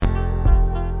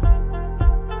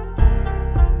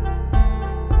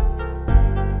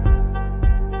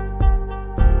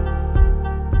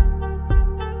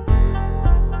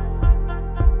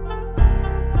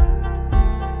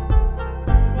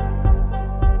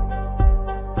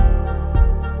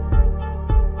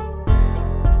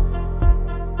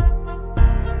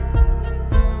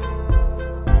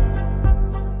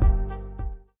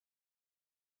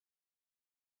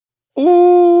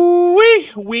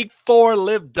Week 4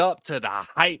 lived up to the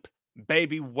hype,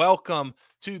 baby. Welcome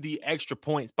to the Extra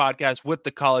Points podcast with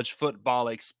the college football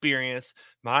experience.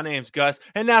 My name's Gus,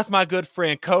 and that's my good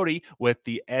friend Cody with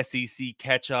the SEC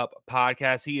Catch Up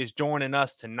podcast. He is joining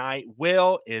us tonight.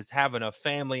 Will is having a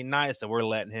family night, so we're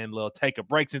letting him take a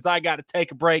break. Since I got to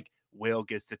take a break, Will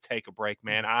gets to take a break,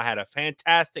 man. I had a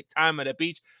fantastic time at the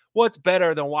beach. What's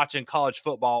better than watching college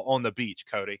football on the beach,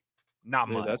 Cody? Not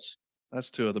Dude, much. That's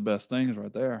two of the best things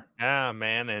right there. Yeah,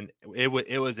 man, and it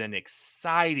was an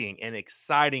exciting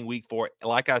week 4.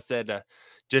 Like I said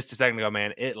just a second ago,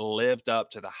 man, it lived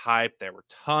up to the hype. There were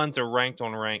tons of ranked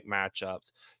on ranked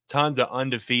matchups, tons of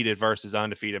undefeated versus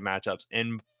undefeated matchups,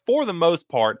 and for the most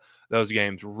part, those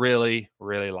games really,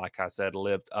 like I said,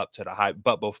 lived up to the hype.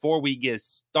 But before we get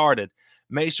started,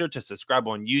 make sure to subscribe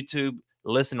on YouTube,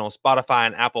 listen on Spotify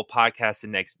and Apple Podcasts the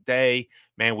next day.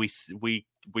 Man, we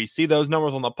see those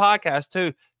numbers on the podcast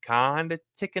too, kind of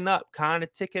ticking up.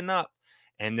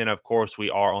 And then, of course,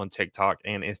 we are on TikTok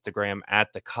and Instagram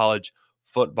at the College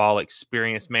Football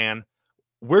Experience, man.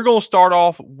 We're going to start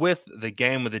off with the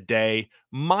game of the day.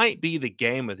 Might be the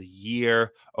game of the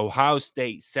year. Ohio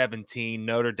State 17,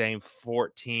 Notre Dame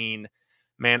 14.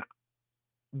 Man,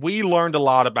 we learned a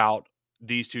lot about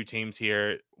these two teams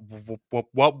here. What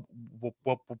were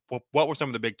some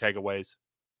of the big takeaways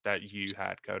that you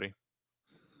had, Cody?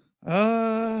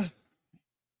 I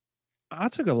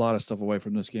took a lot of stuff away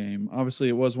from this game. Obviously,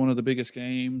 it was one of the biggest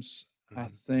games. I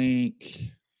think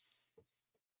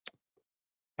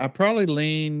I probably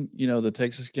lean, the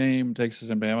Texas game, Texas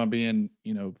and Bama being,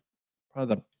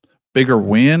 probably the bigger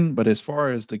win. But as far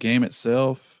as the game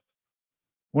itself,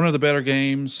 one of the better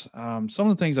games. Some of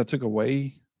the things I took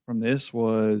away from this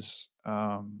was,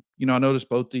 I noticed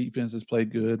both defenses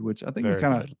played good, which I think we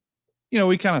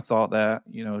kind of thought that,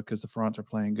 because the fronts are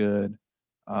playing good.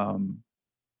 And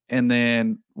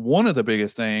then one of the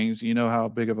biggest things, how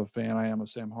big of a fan I am of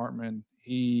Sam Hartman.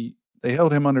 They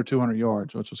held him under 200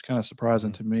 yards, which was kind of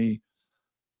surprising to me.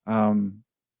 A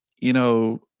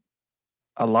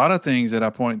lot of things that I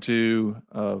point to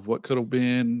of what could have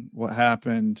been, what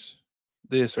happened,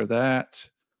 this or that,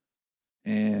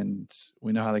 and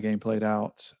we know how the game played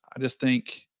out. I just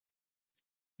think,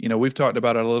 we've talked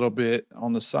about it a little bit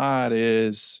on the side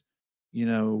is,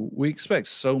 we expect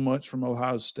so much from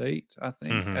Ohio State, I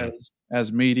think,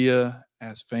 as media,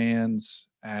 as fans,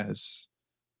 as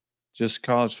just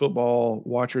college football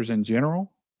watchers in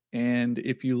general. And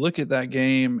if you look at that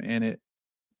game and it,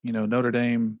 Notre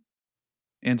Dame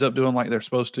ends up doing like they're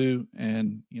supposed to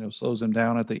and, slows them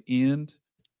down at the end,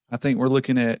 I think we're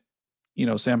looking at,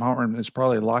 Sam Hartman is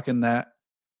probably locking that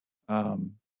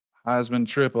Heisman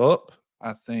trip up.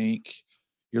 I think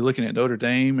you're looking at Notre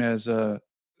Dame as a,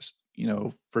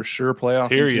 for sure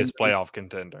serious playoff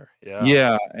contender.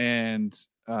 Yeah. And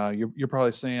you're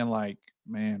probably saying like,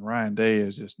 man, Ryan Day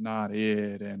is just not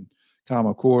it. And Kyle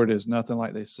McCord is nothing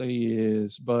like they say he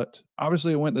is, but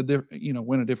obviously it went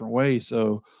a different way.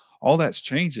 So all that's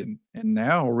changing. And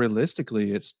now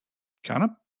realistically, it's kind of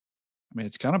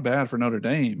bad for Notre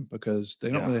Dame because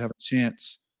they don't really have a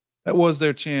chance. That was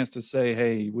their chance to say,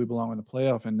 hey, we belong in the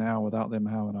playoff. And now without them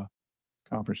having a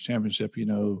conference championship, it's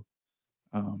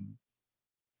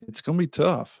going to be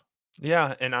tough.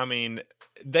 Yeah, and I mean,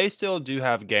 they still do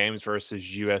have games versus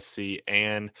USC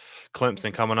and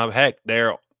Clemson coming up. Heck,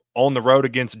 they're on the road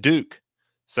against Duke.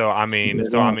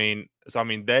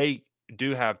 They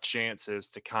do have chances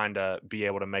to kind of be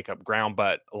able to make up ground.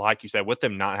 But like you said, with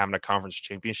them not having a conference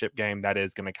championship game, that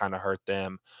is going to kind of hurt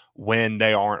them when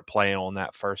they aren't playing on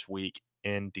that first week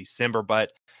in December.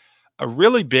 But a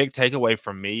really big takeaway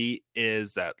from me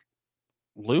is that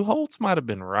Lou Holtz might have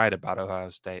been right about Ohio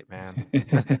State, man.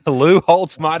 Lou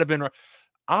Holtz might have been right.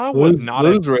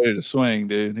 Lou's ready to swing,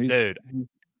 dude.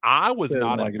 I was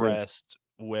not impressed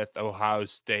with Ohio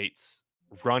State's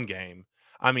run game.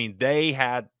 I mean, they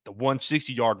had the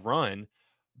 160-yard run,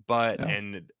 but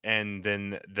and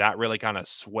then that really kind of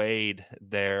swayed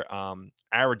their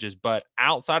averages. But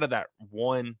outside of that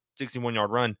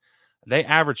 161-yard run, they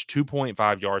averaged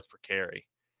 2.5 yards per carry.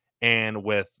 And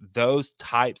with those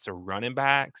types of running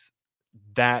backs,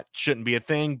 that shouldn't be a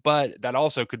thing, but that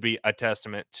also could be a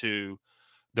testament to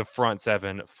the front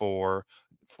seven for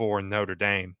Notre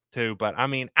Dame too. But I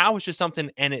mean, I was just something,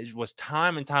 and it was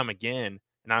time and time again.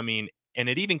 And I mean, and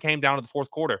it even came down to the fourth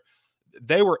quarter.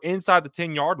 They were inside the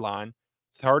 10-yard line,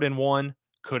 3rd and 1,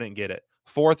 couldn't get it.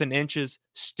 4th and inches,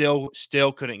 still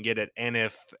couldn't get it. And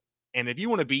if you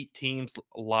want to beat teams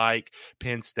like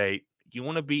Penn State, you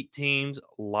want to beat teams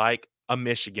like a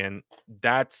Michigan,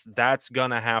 that's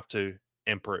going to have to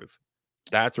improve.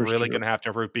 That's really going to have to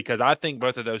improve because I think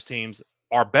both of those teams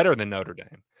are better than Notre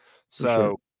Dame. For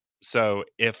sure. So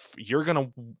if you're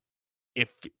gonna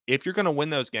win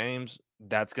those games,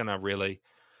 that's gonna really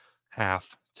have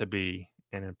to be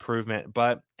an improvement.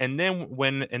 But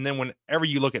whenever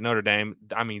you look at Notre Dame,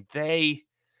 I mean they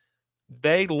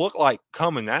look like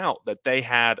coming out that they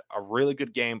had a really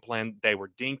good game plan. They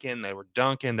were dinking, they were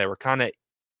dunking, they were kind of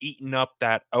eating up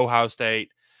that Ohio State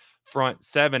front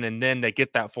seven, and then they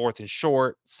get that 4th and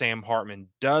short. Sam Hartman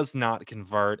does not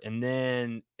convert, and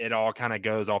then it all kind of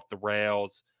goes off the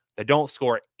rails. They don't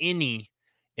score any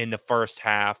in the first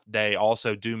half. They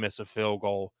also do miss a field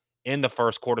goal in the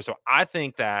first quarter. So I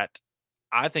think that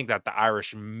the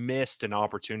Irish missed an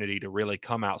opportunity to really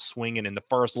come out swinging in the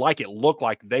first, like it looked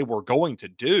like they were going to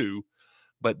do.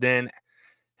 But then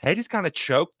they just kind of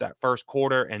choked that first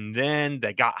quarter, and then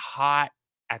they got hot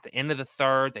at the end of the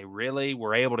third. They really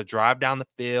were able to drive down the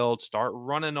field, start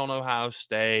running on Ohio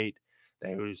State.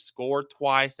 They scored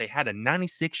twice. They had a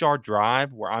 96-yard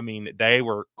drive where, I mean, they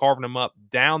were carving them up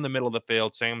down the middle of the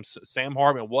field. Sam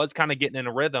Hartman was kind of getting in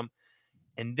a rhythm.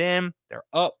 And then they're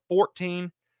up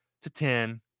 14-10.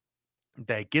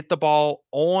 They get the ball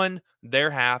on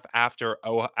their half after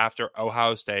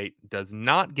Ohio State does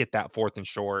not get that 4th and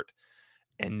short.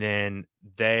 And then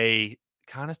they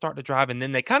kind of start to drive, and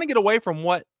then they kind of get away from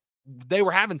what they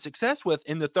were having success with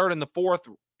in the third and the fourth,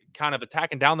 kind of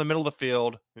attacking down the middle of the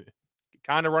field,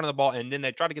 kind of running the ball, and then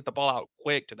they try to get the ball out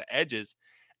quick to the edges,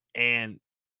 and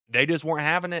they just weren't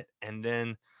having it. And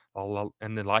then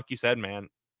like you said, man,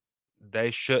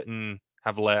 they shouldn't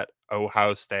have let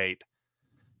Ohio State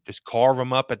just carve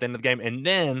them up at the end of the game. And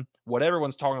then what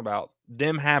everyone's talking about,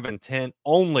 them having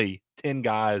only 10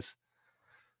 guys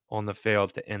on the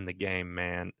field to end the game,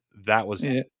 man, that was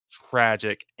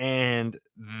tragic. And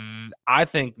I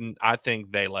think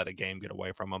they let a game get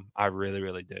away from them. I really,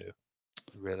 really do.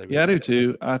 Really I do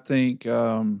too. I think,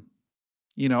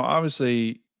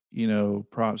 obviously,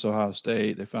 props Ohio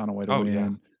State. They found a way to win. Yeah.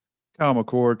 Kyle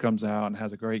McCord comes out and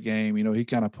has a great game. He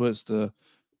kind of puts the,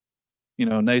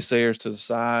 naysayers to the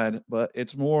side, but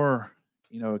it's more,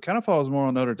 it kind of falls more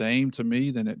on Notre Dame to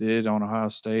me than it did on Ohio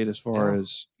State as far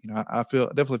as, I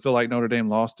definitely feel like Notre Dame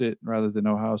lost it rather than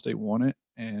Ohio State won it.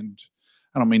 And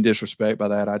I don't mean disrespect by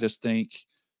that. I just think,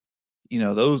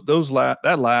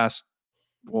 that last,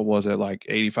 what was it, like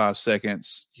 85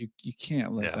 seconds, you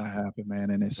can't let that happen,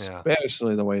 man. And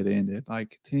especially the way it ended,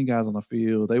 like 10 guys on the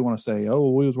field, they want to say,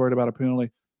 oh, we was worried about a penalty.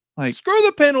 Like, screw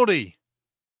the penalty.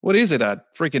 What is it, a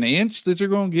freaking inch that you're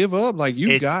going to give up? Like,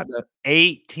 you've got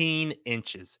 18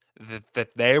 inches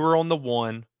that they were on the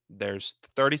one. There's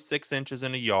 36 inches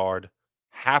in a yard.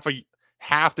 Half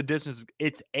the distance.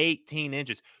 It's 18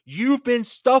 inches. You've been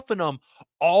stuffing them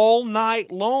all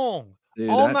night long. Dude,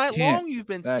 all night long you've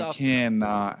been stuffing. That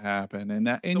cannot happen.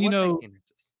 And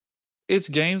it's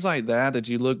games like that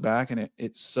you look back and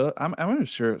it's I'm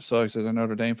sure it sucks as a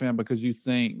Notre Dame fan because you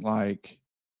think like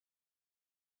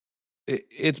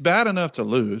it's bad enough to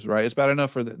lose, right? It's bad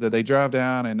enough that they drive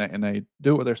down and they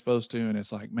do what they're supposed to, and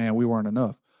it's like, man, we weren't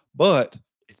enough. But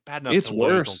it's bad enough to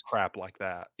lose on crap like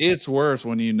that. It's worse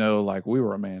when like we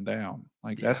were a man down.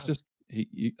 Like that's just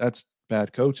that's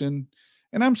bad coaching.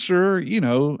 And I'm sure,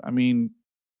 I mean,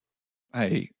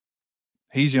 hey,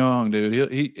 he's young, dude.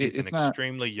 He's an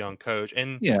extremely young coach,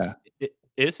 and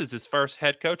this is his first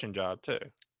head coaching job too.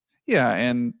 Yeah,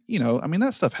 and I mean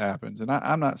that stuff happens, and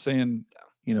I'm not saying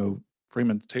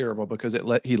Freeman's terrible because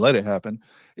he let it happen.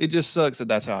 It just sucks that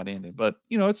that's how it ended. But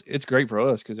it's great for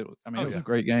us because it was a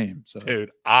great game. So,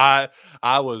 dude, I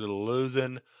was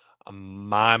losing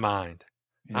my mind.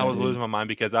 I was losing my mind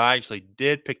because I actually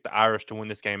did pick the Irish to win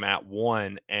this game at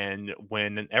 1. And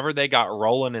whenever they got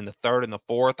rolling in the third and the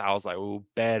fourth, I was like, "Oh,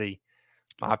 Betty,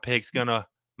 my pick's gonna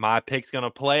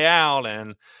play out."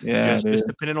 And just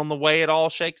depending on the way it all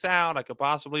shakes out, I could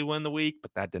possibly win the week.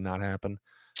 But that did not happen.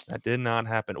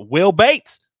 Will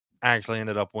Bates actually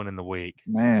ended up winning the week.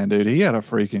 Man, dude, he had a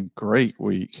freaking great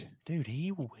week. Dude,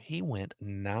 he went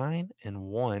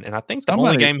 9-1, and I think the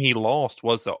only game he lost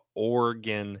was the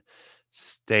Oregon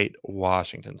State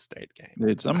Washington State game.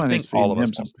 Dude, somebody needs to feed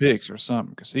him some picks or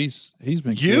something because he's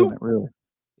been killing it, really.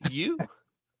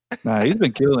 Nah, he's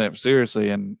been killing it seriously,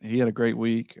 and he had a great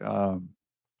week. I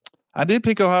did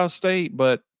pick Ohio State,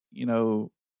 but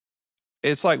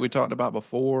it's like we talked about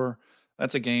before.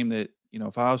 That's a game that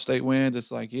if Ohio State wins,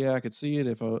 it's like I could see it.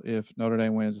 If Notre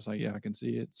Dame wins, it's like I can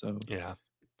see it. So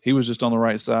he was just on the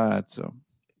right side. So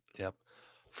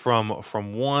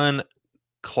from one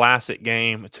classic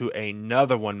game to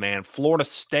another one, man. Florida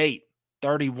State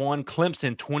 31,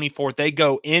 Clemson 24. They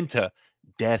go into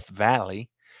Death Valley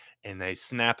and they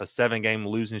snap a 7-game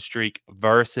losing streak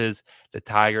versus the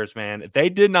Tigers, man. They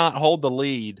did not hold the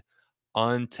lead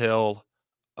until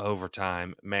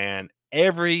overtime. Man,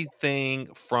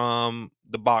 everything from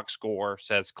the box score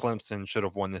says Clemson should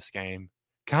have won this game.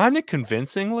 Kind of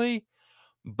convincingly,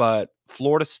 but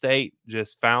Florida State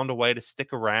just found a way to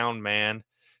stick around, man.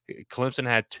 Clemson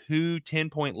had 2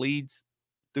 10-point leads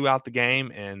throughout the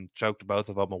game and choked both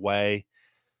of them away.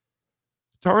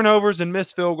 Turnovers and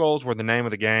missed field goals were the name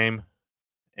of the game,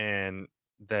 and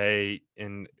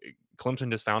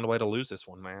Clemson just found a way to lose this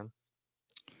one, man.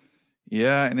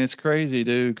 Yeah, and it's crazy,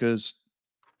 dude, because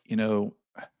you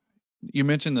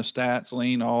mentioned the stats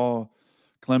lean all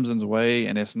Clemson's way,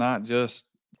 and it's not just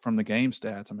from the game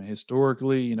stats. I mean,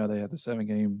 historically, they had the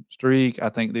 7-game streak. I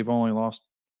think they've only lost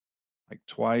like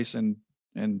twice in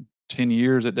 10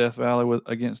 years at Death Valley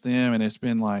against them, and it's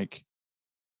been like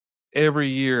every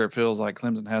year it feels like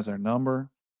Clemson has their number.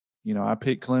 I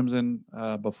picked Clemson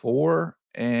before,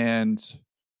 and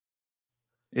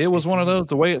it was one of those.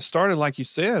 The way it started, like you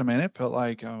said, man, it felt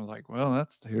like I was like, well,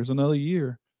 here's another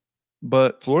year.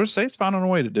 But Florida State's finding a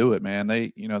way to do it, man.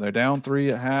 They're down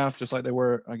 3 at half, just like they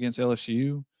were against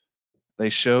LSU. They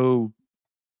show,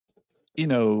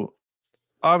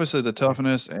 obviously the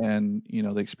toughness and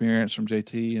the experience from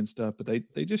JT and stuff, but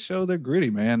they just show they're gritty,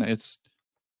 man. It's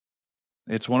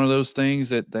one of those things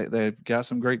that they've got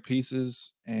some great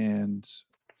pieces, and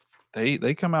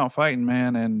they come out fighting,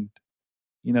 man. And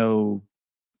to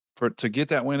get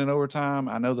that win in overtime,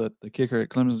 I know that the kicker at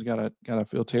Clemson's gotta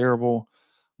feel terrible,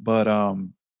 but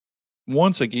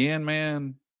once again,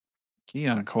 man,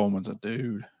 Keon Coleman's a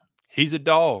dude. He's a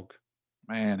dog.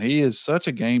 Man, he is such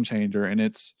a game changer, and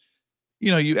it's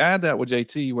you add that with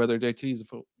JT, whether JT is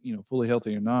fully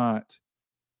healthy or not.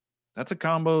 That's a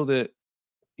combo that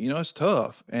it's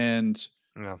tough, and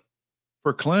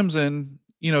for Clemson,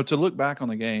 to look back on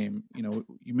the game,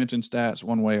 you mentioned stats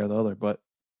one way or the other, but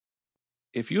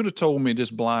if you would have told me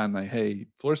just blindly, hey,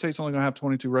 Florida State's only going to have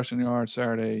 22 rushing yards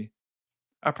Saturday,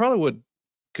 I probably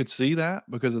could see that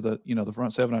because of the the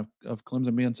front seven of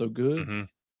Clemson being so good. Mm-hmm.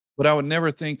 But I would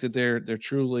never think that they're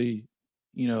truly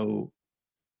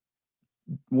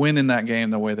winning that game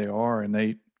the way they are, and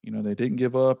they didn't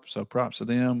give up. So props to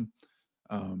them.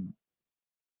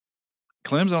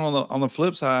 Clemson on the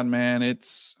flip side, man,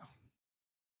 that's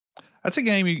a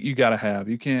game you got to have.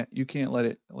 You can't let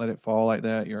it fall like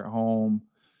that. You're at home.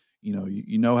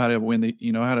 You know how to win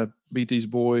how to beat these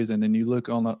boys, and then you look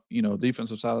on the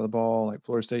defensive side of the ball, like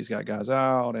Florida State's got guys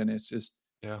out, and it's just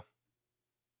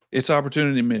it's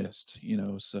opportunity missed.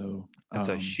 So it's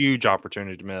a huge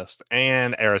opportunity missed,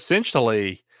 and are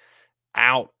essentially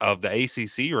out of the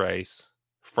ACC race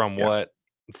from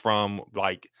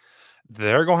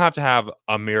they're going to have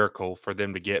a miracle for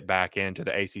them to get back into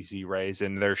the ACC race,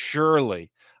 and they're surely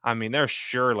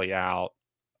out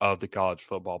of the college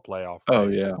football playoff race. Oh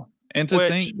yeah, and to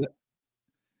think that,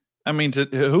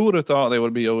 who would have thought they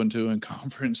would be 0-2 in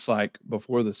conference like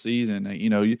before the season?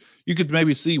 You could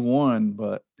maybe see one,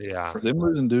 but for them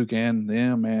losing Duke and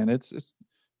them, man, it's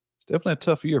definitely a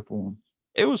tough year for them.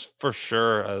 It was for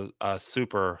sure a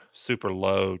super, super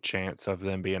low chance of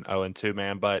them being 0-2,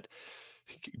 man. But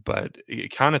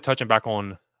kind of touching back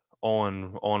on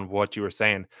what you were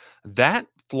saying, that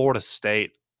Florida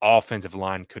State offensive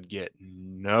line could get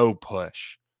no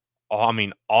push.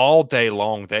 All day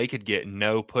long, they could get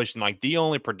no push. And the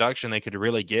only production they could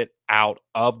really get out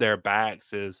of their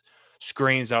backs is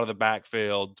screens out of the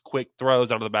backfield, quick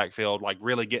throws out of the backfield,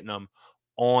 really getting them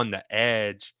on the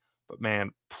edge. But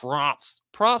man, props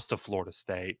to Florida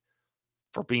State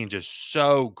for being just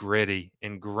so gritty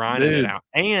and grinding it out.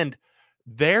 And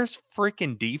there's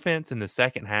freaking defense in the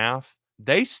second half.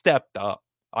 They stepped up.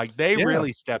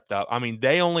 Really stepped up.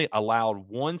 They only allowed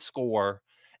one score,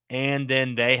 and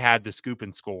then they had the scoop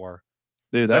and score.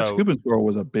 Dude, that scoop and score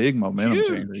was a big momentum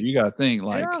changer. You got to think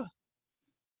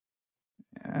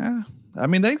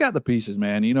they got the pieces,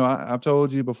 man. I've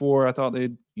told you before, I thought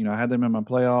they'd, I had them in my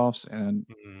playoffs, and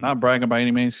not bragging by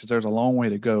any means because there's a long way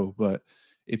to go. But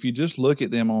if you just look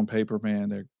at them on paper, man,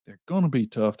 they're going to be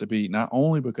tough to beat, not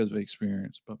only because of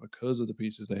experience, but because of the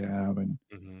pieces they have. And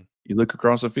you look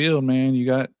across the field, man, you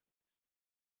got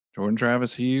Jordan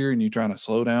Travis here, and you're trying to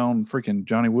slow down freaking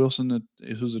Johnny Wilson,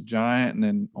 who's a giant. And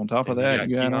then on top of that,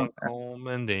 you got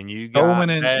Coleman, then you got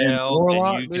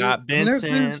Bell, then you got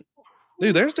Benson.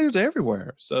 There's dudes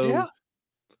everywhere. So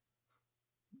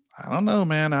I don't know,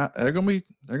 man. They're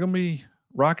gonna be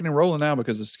rocking and rolling now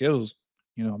because the schedule's,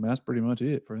 that's pretty much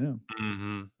it for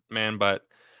them. Man, but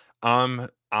I'm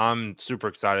super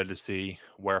excited to see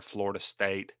where Florida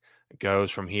State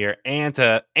goes from here, and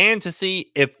to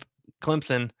see if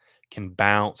Clemson can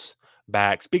bounce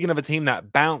back. Speaking of a team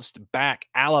that bounced back,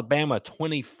 Alabama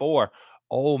 24,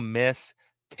 Ole Miss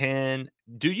 10.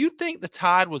 Do you think the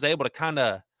Tide was able to kind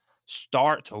of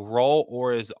start to roll,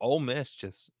 or is Ole Miss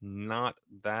just not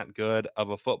that good of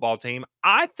a football team?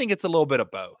 I think it's a little bit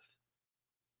of both.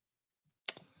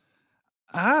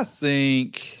 I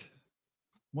think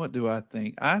what do I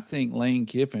think? I think Lane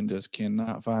Kiffin just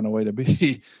cannot find a way to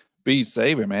beat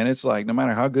Saban, man. It's like no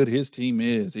matter how good his team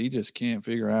is, he just can't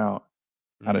figure out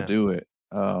how to No. do it.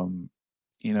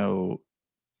 You know,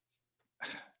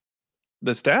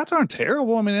 the stats aren't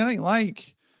terrible. I mean, it ain't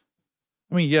like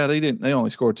I mean, yeah, they only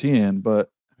scored 10,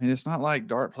 but I mean, it's not like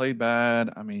Dart played bad.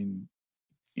 I mean,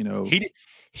 you know,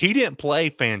 He didn't play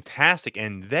fantastic,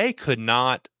 and they could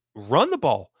not run the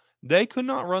ball. They could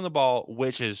not run the ball,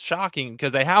 which is shocking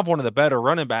because they have one of the better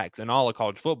running backs in all of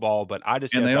college football. But I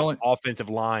just and guess they that only offensive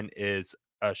line is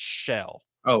a shell.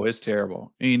 oh, it's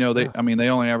terrible. And, you know, Yeah. they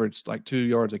only averaged like 2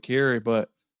 yards a carry, but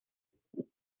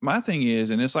my thing is,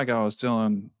 and it's like I was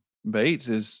telling Bates,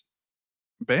 is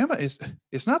Bama is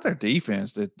it's not their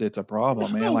defense that's a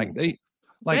problem, man. No, Like they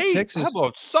have Texas,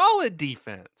 a solid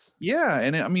defense. yeah,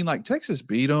 and I mean, like Texas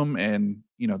beat them, and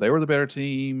you know they were the better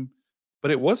team, but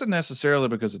it wasn't necessarily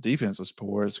because the defense was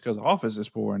poor. It's because the offense is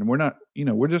poor, and we're not, you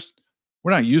know, we're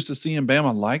not used to seeing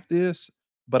Bama like this.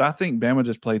 But I think Bama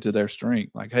just played to their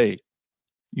strength. Like, hey,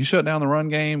 you shut down the run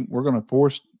game, we're going to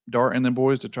force Dart and them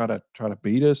boys to try to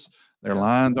beat us. Their Yeah.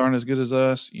 lines aren't as good as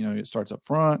us. You know, it starts up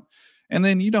front. And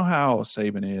then you know how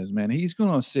Saban is, man. He's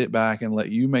going to sit back and let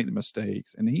you make the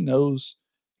mistakes. And he knows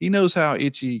how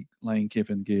itchy Lane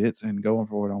Kiffin gets and going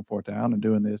for it on fourth down and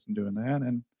doing this and doing that.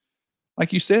 And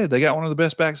like you said, they got one of the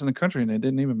best backs in the country, and it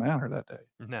didn't even matter that day.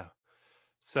 No.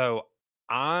 So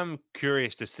I'm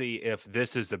curious to see if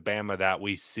this is the Bama that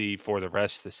we see for the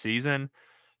rest of the season,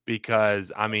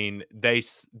 because I mean they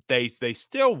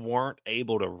still weren't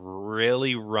able to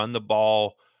really run the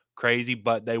ball crazy,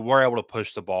 but they were able to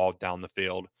push the ball down the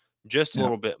field just a Yeah.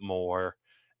 little bit more.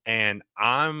 And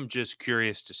I'm just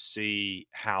curious to see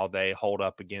how they hold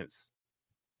up against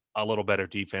a little better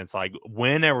defense. Like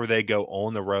whenever they go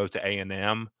on the road to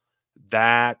A&M,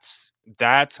 that's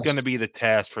going to be the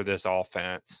test for this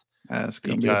offense, That's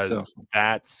going to be a because tough one.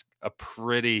 that's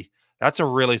a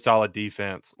really solid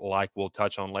defense, like we'll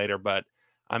touch on later. But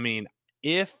I mean,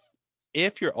 if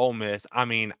you're Ole Miss, I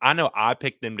mean, I know I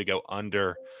picked them to go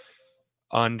under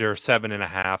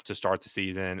 7.5 to start the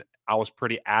season. I was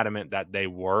pretty adamant that they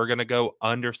were going to go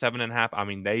under 7.5. I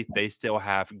mean, they still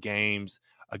have games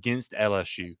against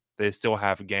LSU. They still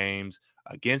have games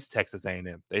against Texas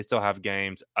A&M. They still have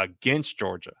games against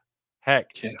Georgia.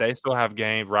 Heck, Yeah. they still have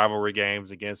rivalry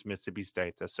games against Mississippi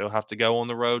State. They still have to go on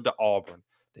the road to Auburn.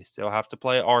 They still have to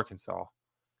play Arkansas.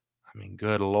 I mean,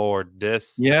 good Lord,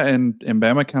 this. Yeah, and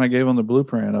Bama kind of gave them the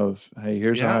blueprint of, hey,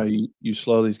 here's Yeah. how you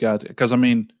slow these guys. Because I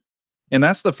mean, and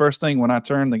that's the first thing when I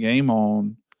turned the game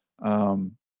on,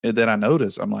 that I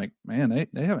noticed. I'm like, man,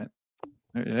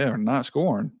 they are not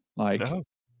scoring. Like, No.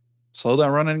 slow that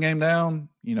running game down.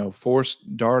 You know, force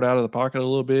Dart out of the pocket a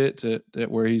little bit to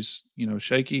where he's, you know,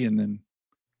 shaky, and then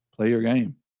play your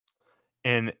game.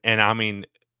 And I mean,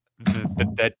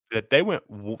 that they went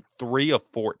 3 of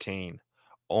 14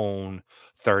 on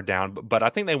third down, but I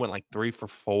think they went like 3 for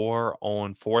 4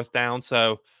 on fourth down.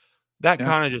 So that Yeah.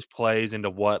 kind of just plays into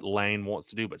what Lane wants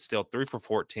to do, but still 3 for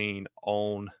 14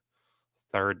 on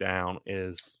third down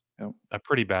is Yep. a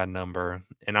pretty bad number.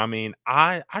 And I mean,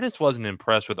 I just wasn't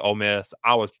impressed with Ole Miss.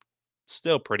 I was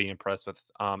still pretty impressed with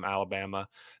Alabama.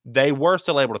 They were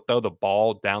still able to throw the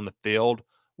ball down the field,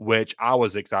 which I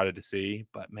was excited to see.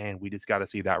 But man, we just got to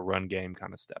see that run game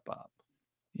kind of step up.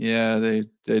 Yeah, they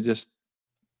just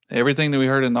everything that we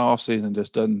heard in the offseason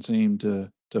just doesn't seem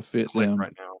to fit Click them.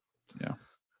 right now.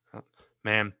 Yeah.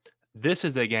 Man, this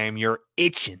is a game you're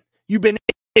itching. You've been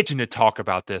itching to talk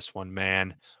about this one,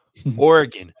 man.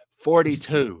 Oregon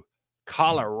 42,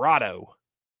 Colorado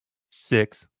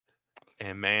 6.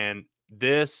 And man,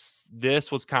 this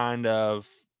was kind of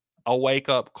a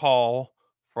wake-up call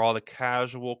for all the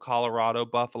casual Colorado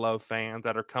Buffalo fans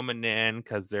that are coming in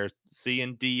because they're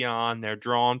seeing Deion, they're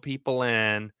drawing people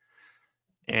in,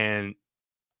 and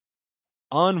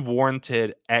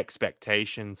unwarranted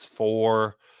expectations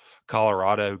for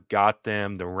Colorado got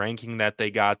them the ranking that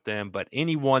they got them. But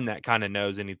anyone that kind of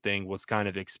knows anything was kind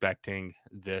of expecting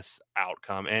this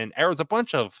outcome. And there was a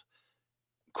bunch of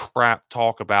crap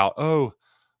talk about, oh,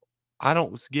 I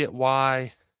don't get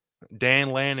why Dan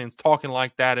Lannon's talking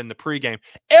like that in the pregame.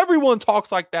 Everyone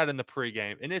talks like that in the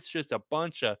pregame, and it's just a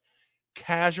bunch of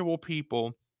casual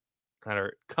people that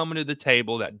are coming to the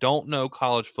table that don't know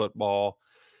college football.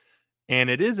 And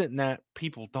it isn't that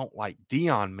people don't like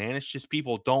Deion, man. It's just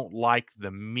people don't like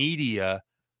the media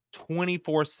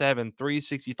 24/7,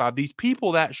 365. These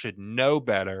people that should know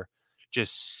better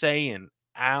just saying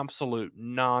absolute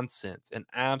nonsense and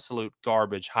absolute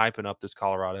garbage, hyping up this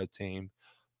Colorado team.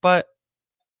 But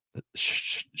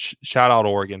shout out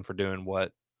Oregon for doing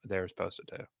what they're supposed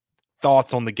to do.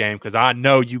 Thoughts on the game, because I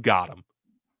know you got them.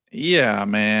 Yeah,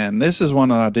 man. This is one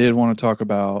that I did want to talk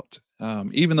about,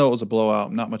 even though it was a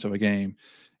blowout, not much of a game.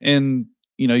 And,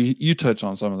 you touched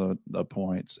on some of the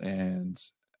points, and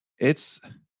I just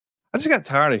got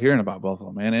tired of hearing about both of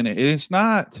them, man. And it's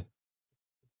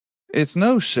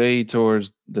no shade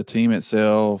towards the team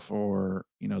itself or,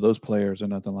 those players or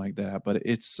nothing like that. But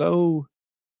it's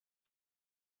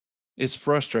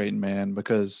frustrating, man,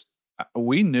 because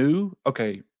we knew,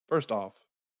 okay, first off,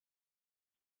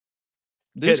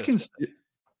 they can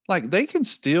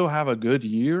still have a good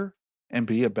year and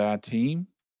be a bad team.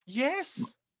 Yes.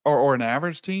 Or an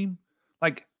average team.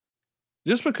 Like,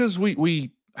 just because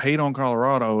we hate on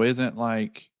Colorado isn't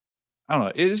like, I don't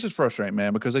know. It's just frustrating,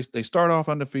 man, because they start off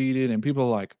undefeated and people are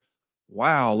like,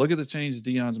 wow, look at the changes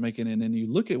Deion's making. And then you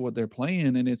look at what they're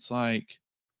playing and it's like,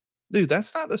 dude,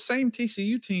 that's not the same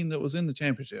TCU team that was in the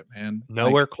championship, man.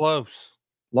 Nowhere close.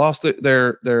 Lost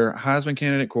their Heisman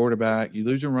candidate quarterback. You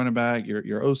lose your running back,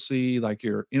 your OC, like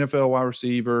your NFL wide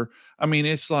receiver. I mean,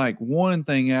 it's like one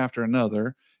thing after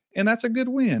another, and that's a good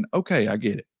win. Okay, I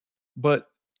get it. But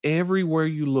everywhere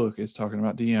you look, it's talking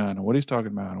about Deion and what he's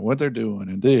talking about and what they're doing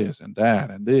and this and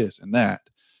that and this and that.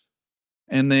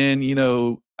 And then,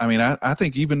 I mean, I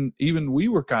think even we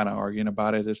were kind of arguing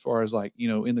about it as far as like,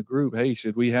 in the group, hey,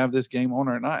 should we have this game on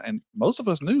or not? And most of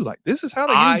us knew like this is how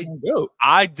the game's going to go.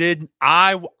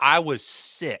 I was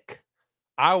sick.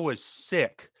 I was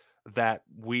sick that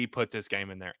we put this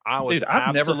game in there.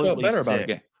 I've never felt better about a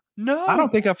game. No, I don't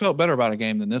think I felt better about a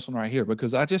game than this one right here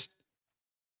because I just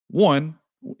and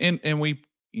we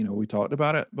we talked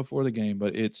about it before the game,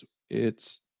 but it's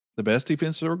the best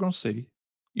defense that we're going to see.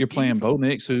 You're playing Bo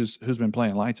Nix, who's been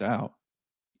playing lights out.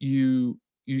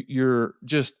 You're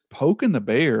just poking the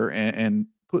bear and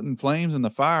putting flames in the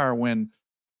fire when,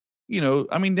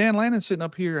 I mean, Dan Lannon's sitting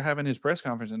up here having his press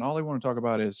conference and all they want to talk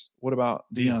about is what about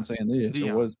Deion saying this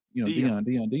or was, Deion.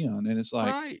 And it's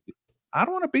like, right. I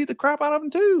don't want to beat the crap out of him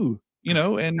too,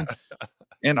 and,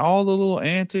 and all the little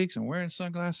antics and wearing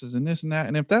sunglasses and this and that.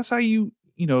 And if that's how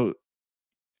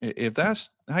if that's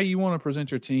how you want to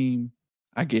present your team,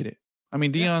 I get it. I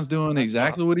mean, Deion's doing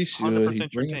exactly what he should.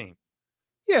 He's your team.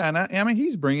 Yeah, and I mean,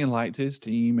 he's bringing light to his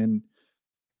team, and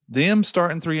them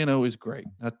starting 3-0 is great.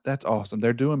 That's awesome.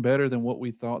 They're doing better than what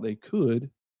we thought they could. Right.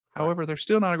 However, they're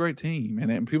still not a great team,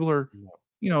 and people are,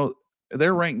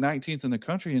 they're ranked 19th in the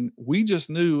country, and we just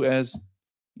knew as,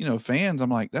 fans,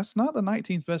 I'm like, that's not the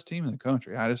 19th best team in the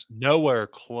country. Nowhere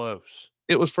close.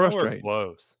 It was frustrating. Nowhere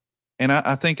close. And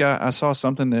I think I saw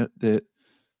something that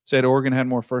said Oregon had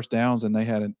more first downs than they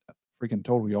had in freaking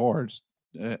total yards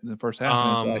in the first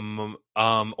half.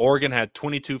 Oregon had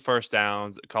 22 first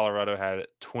downs. Colorado had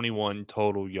 21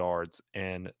 total yards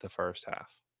in the first half.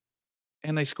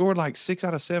 And they scored like 6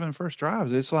 out of 7 first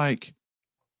drives. It's like,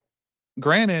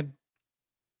 granted,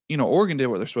 Oregon did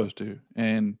what they're supposed to.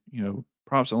 And,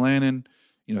 props to Lannon.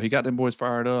 He got them boys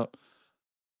fired up.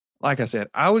 Like I said,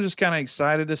 I was just kind of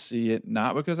excited to see it,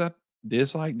 not because I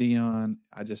dislike Deion.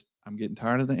 I'm getting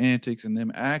tired of the antics and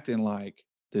them acting like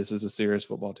this is a serious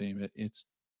football team.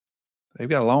 They've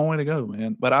got a long way to go,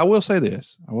 man. But I will say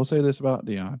this. About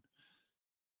Deion.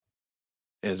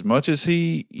 As much as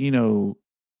he,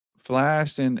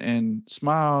 flashed and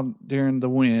smiled during the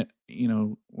win,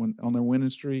 when on their winning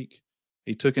streak,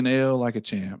 he took an L like a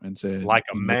champ and said, like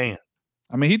a man.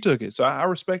 I mean, he took it. So I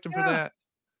respect him for that.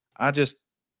 I just,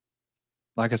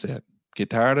 like I said, get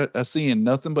tired of seeing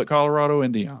nothing but Colorado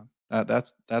and Deion.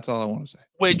 That's all I want to say.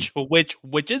 Which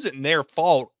isn't their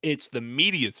fault. It's the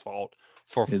media's fault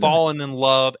for falling in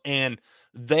love, and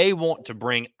they want to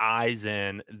bring eyes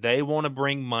in. They want to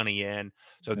bring money in.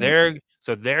 So they're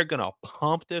gonna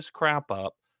pump this crap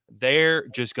up. They're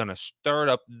just gonna stir it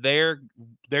up. They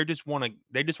just want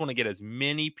to get as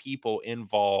many people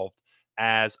involved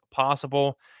as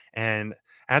possible, and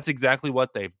that's exactly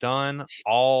what they've done.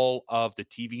 All of the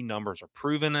TV numbers are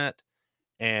proving it,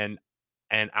 and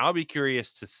I'll be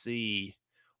curious to see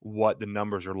what the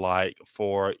numbers are like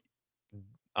for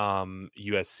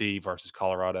USC versus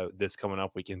Colorado this coming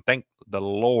up weekend. Thank the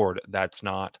Lord that's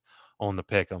not on the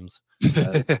pick'ems.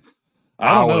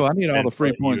 I don't know. I need all the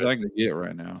free points I can get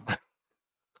right now.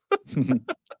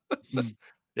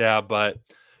 Yeah, but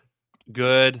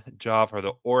good job for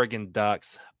the Oregon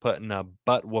Ducks putting a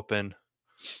butt whooping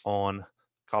on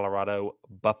Colorado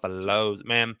Buffaloes.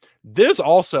 Man, this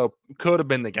also could have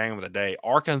been the game of the day.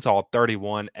 Arkansas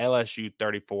 31, LSU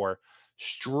 34.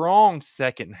 Strong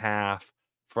second half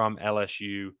from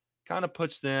LSU. Kind of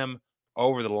puts them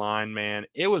over the line, man.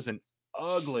 It was an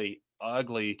ugly,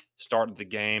 ugly start of the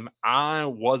game. I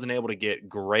wasn't able to get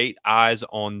great eyes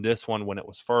on this one when it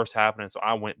was first happening, so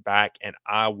I went back and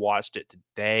I watched it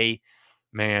today.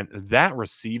 Man, that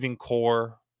receiving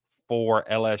core for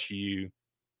LSU,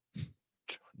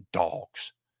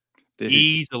 dogs.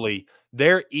 Dude.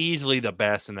 They're easily the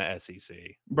best in the SEC.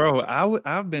 Bro,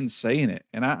 I've been saying it,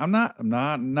 and I'm not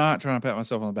trying to pat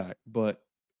myself on the back, but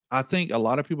I think a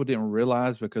lot of people didn't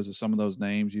realize because of some of those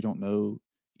names. You don't know,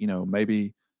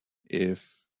 maybe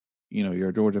if you're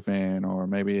a Georgia fan, or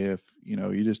maybe if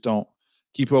you just don't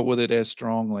keep up with it as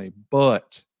strongly.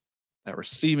 But that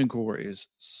receiving core is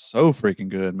so freaking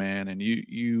good, man. And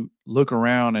you look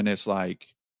around, and it's like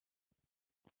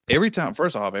every time.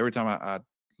 First off, every time I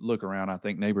look around, I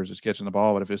think Neighbors is catching the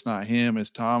ball, but if it's not him, it's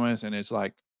Thomas, and it's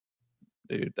like,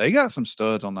 dude, they got some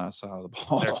studs on that side of the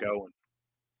ball. They're going.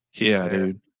 Yeah,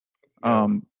 dude.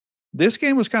 This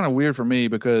game was kind of weird for me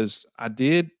because I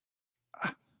debated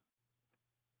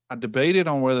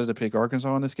on whether to pick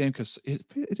Arkansas in this game because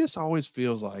it just always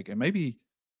feels like, and maybe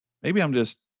I'm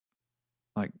just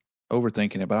like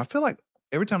overthinking it, but I feel like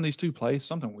every time these two play,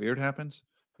 something weird happens.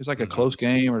 It's like a close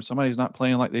game, or somebody's not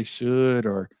playing like they should,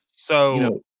 or this is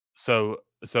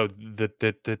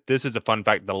a fun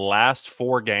fact. The last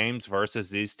 4 games versus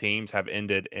these teams have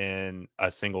ended in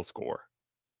a single score.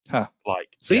 Huh.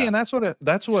 And that's what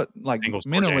like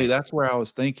mentally, that's where I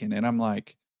was thinking. And I'm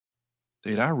like,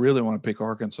 dude, I really want to pick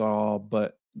Arkansas,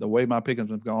 but the way my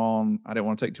pickings have gone, I didn't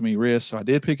want to take too many risks. So I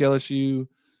did pick LSU.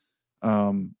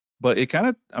 But it kind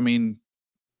of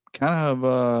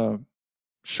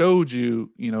showed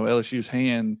LSU's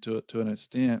hand to an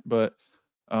extent. But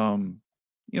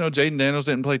Jaden Daniels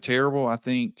didn't play terrible. I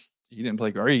think he didn't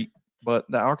play great, but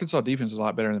the Arkansas defense is a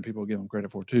lot better than people give him credit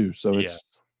for too. So it's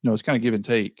it's kind of give and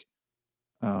take.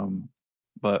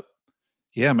 But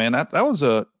yeah, man, that was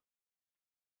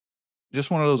just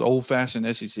one of those old fashioned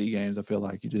SEC games. I feel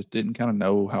like you just didn't kind of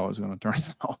know how it was going to turn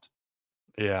out.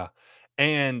 Yeah.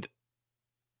 And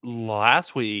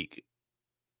last week,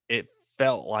 it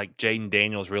felt like Jaden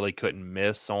Daniels really couldn't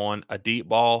miss on a deep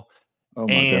ball. Oh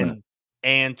my goodness.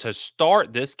 And to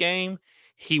start this game,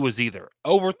 he was either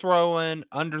overthrowing,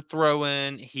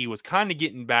 underthrowing. He was kind of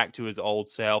getting back to his old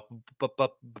self. But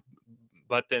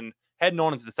then heading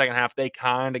on into the second half, they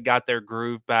kind of got their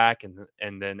groove back, and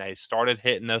then they started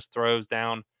hitting those throws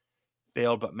downfield.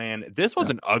 But man, this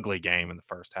was an ugly game in the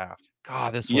first half.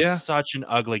 God, this was such an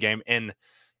ugly game. And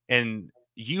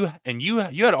you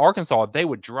had Arkansas. They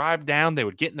would drive down, they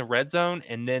would get in the red zone,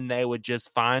 and then they would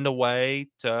just find a way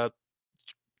to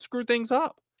screw things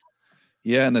up.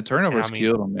 Yeah, and the turnovers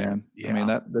killed them, man. Yeah. I mean,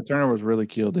 the turnovers really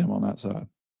killed them on that side.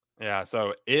 Yeah,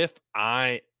 so if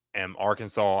I am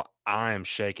Arkansas, I am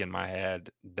shaking my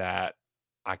head that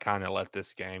I kind of let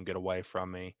this game get away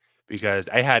from me, because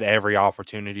I had every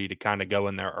opportunity to kind of go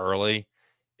in there early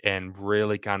and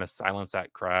really kind of silence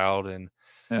that crowd, and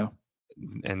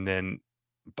then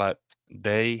but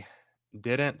they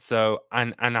didn't. So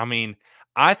and I mean,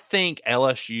 I think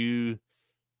LSU,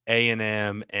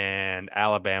 A&M, and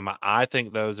Alabama, I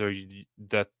think those are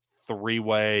the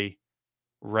 3-way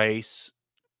race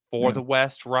for the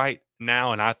West right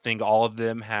now, and I think all of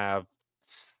them have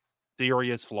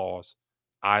serious flaws.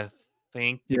 I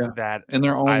think that in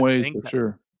their own ways, for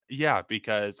sure. Yeah,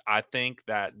 because I think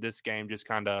that this game just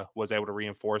kind of was able to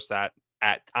reinforce that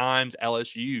at times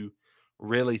LSU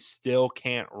really still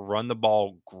can't run the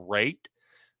ball great.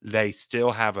 They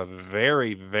still have a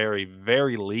very, very,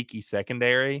 very leaky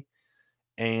secondary,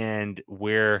 and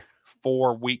we're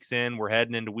 4 weeks in. We're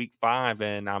heading into week 5,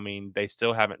 and I mean, they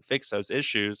still haven't fixed those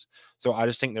issues. So I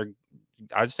just think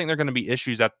they're going to be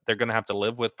issues that they're going to have to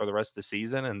live with for the rest of the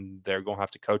season, and they're going to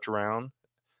have to coach around.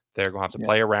 They're going to have to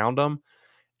play around them,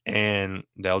 and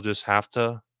they'll just have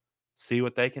to see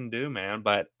what they can do, man.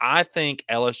 But I think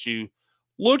LSU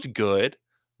looked good,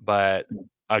 but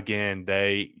again,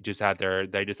 they just had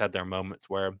their moments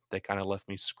where they kind of left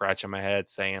me scratching my head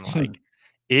saying, like,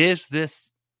 is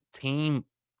this team,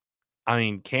 I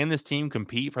mean, can this team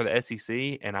compete for the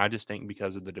SEC? And I just think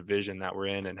because of the division that we're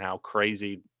in and how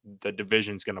crazy the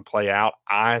division's going to play out,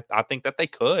 I think that they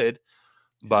could,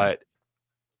 but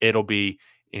it'll be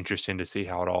interesting to see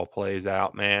how it all plays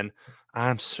out, man.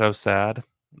 I'm so sad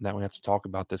that we have to talk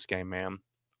about this game, man.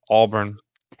 Auburn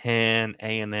 10,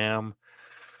 A&M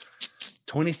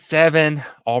 27.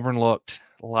 Auburn looked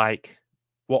like,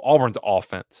 well, Auburn's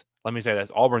offense. Let me say this.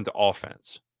 Auburn's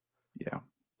offense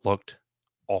looked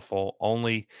awful.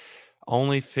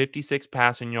 Only 56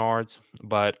 passing yards,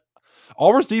 but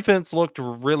Auburn's defense looked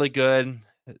really good.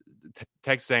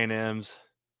 Texas A&M's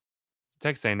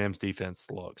defense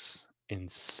looks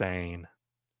insane.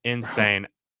 Insane.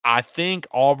 I think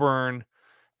Auburn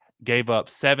gave up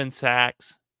 7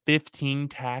 sacks, 15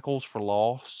 tackles for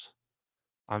loss.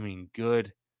 I mean,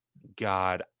 good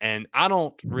God. And I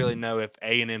don't really know if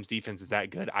A&M's defense is that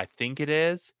good. I think it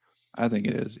is. I think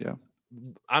it is, yeah.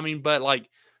 I mean, but like,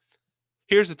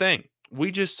 here's the thing.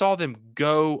 We just saw them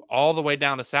go all the way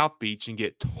down to South Beach and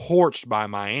get torched by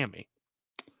Miami.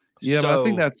 Yeah,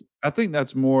 but I think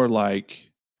that's more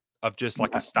like of just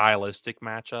like a stylistic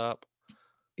matchup.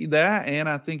 That, and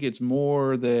I think it's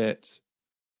more that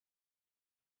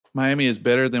Miami is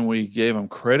better than we gave them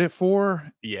credit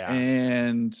for. Yeah.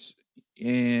 And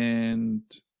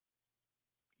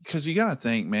because you got to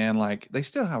think, man, like they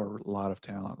still have a lot of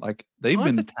talent. Like they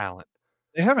haven't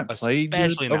played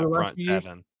good especially in over that the front last few years.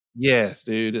 seven. Yes,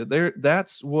 dude.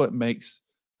 That's what makes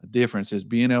a difference, is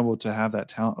being able to have that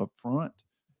talent up front,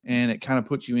 and it kind of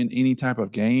puts you in any type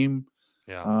of game.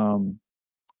 Yeah. I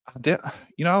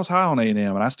was high on A&M,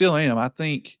 and I still am. I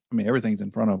mean, everything's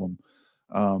in front of them.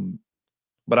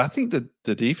 But I think that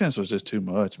the defense was just too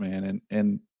much, man.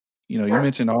 And you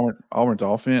mentioned Auburn's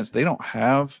offense. They don't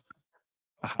have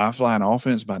a high-flying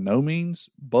offense by no means,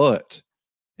 but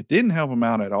it didn't help them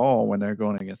out at all when they're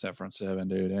going against that front seven,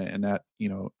 dude. And that,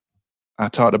 I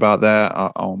talked about that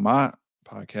on my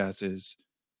podcast, is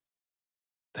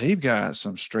they've got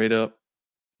some straight up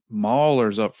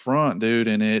maulers up front, dude.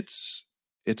 And it's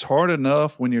hard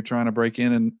enough when you're trying to break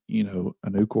in and, a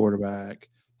new quarterback,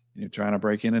 and you're trying to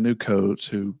break in a new coach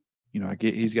who, I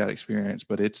get he's got experience,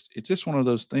 but it's just one of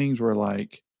those things where,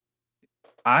 like,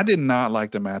 I did not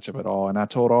like the matchup at all. And I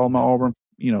told all my Auburn,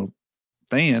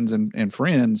 fans and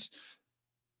friends,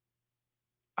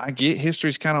 I get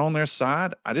history's kind of on their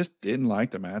side. I just didn't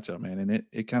like the matchup, man. And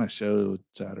it kind of showed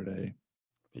Saturday.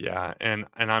 Yeah. And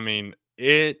I mean,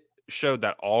 it showed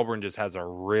that Auburn just has a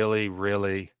really,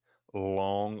 really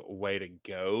long way to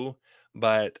go.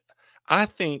 But I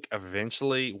think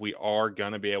eventually we are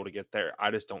going to be able to get there. I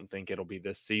just don't think it'll be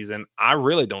this season. I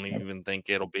really don't even think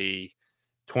it'll be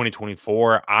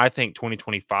 2024. I think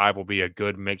 2025 will be a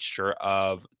good mixture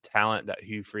of talent that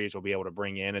Hugh Freeze will be able to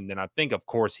bring in. And then I think, of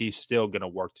course, he's still going to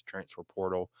work the transfer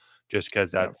portal just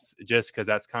because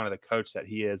that's kind of the coach that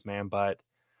he is, man. But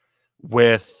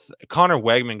with Connor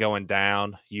Wegman going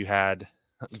down, you had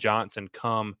Johnson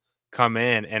come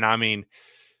in. And I mean,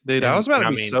 dude, I was about to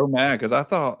be so mad because I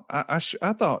thought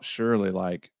I thought surely,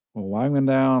 like, well, Wegman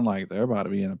down, like they're about to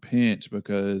be in a pinch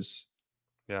because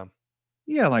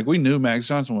like we knew Max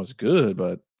Johnson was good,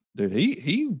 but dude,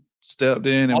 he stepped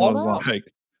in and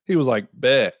was like,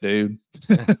 bet, dude.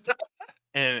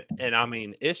 And I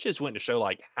mean, it's just went to show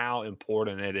like how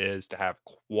important it is to have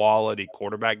quality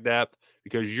quarterback depth,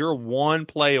 because you're one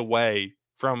play away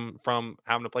from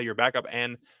having to play your backup.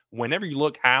 And whenever you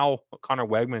look how Connor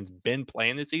Wegman's been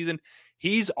playing this season,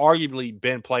 he's arguably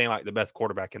been playing like the best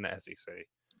quarterback in the SEC.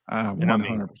 I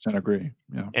 100% agree.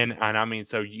 Yeah. And I mean,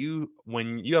 so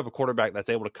when you have a quarterback that's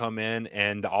able to come in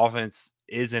and the offense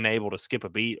isn't able to skip a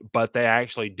beat, but they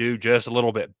actually do just a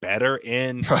little bit better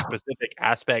in specific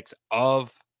aspects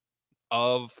of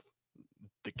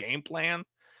the game plan.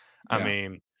 I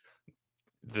mean,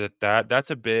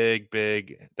 that's a big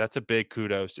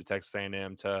kudos to Texas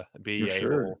A&M to be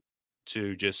able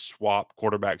to just swap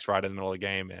quarterbacks right in the middle of the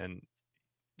game, and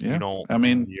your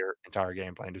entire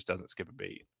game plan just doesn't skip a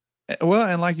beat. Well,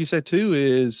 and like you said too,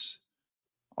 is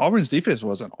Auburn's defense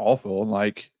wasn't awful.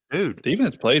 Like, dude,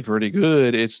 defense played pretty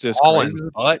good. It's just crazy.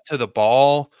 Butt to the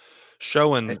ball,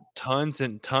 showing tons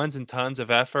and tons and tons of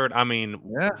effort. I mean,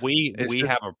 we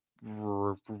have a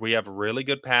really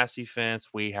good pass defense.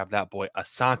 We have that boy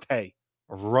Asante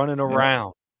running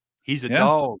around. He's a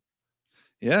dog.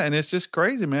 Yeah, and it's just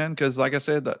crazy, man. Because like I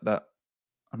said, the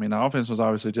offense was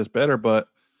obviously just better, but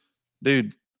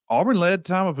dude, Auburn led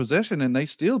time of possession and they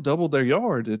still doubled their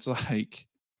yard. It's like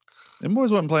them boys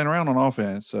wasn't playing around on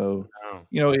offense. So,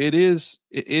 it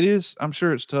is. I'm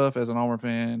sure it's tough as an Auburn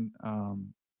fan,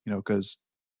 because,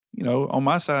 on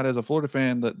my side as a Florida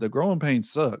fan, the growing pain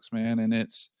sucks, man. And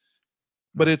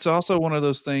but it's also one of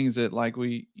those things that, like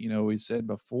we said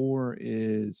before,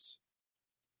 is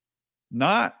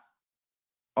not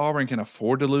Auburn can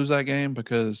afford to lose that game,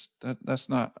 because that's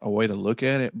not a way to look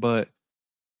at it. But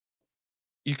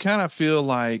you kind of feel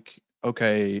like,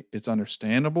 okay, it's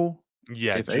understandable.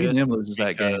 Yeah, if A&M loses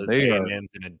that game, A&M's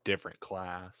in a different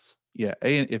class. Yeah,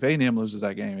 if A&M loses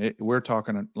that game, we're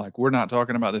not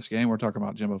talking about this game. We're talking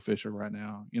about Jimbo Fisher right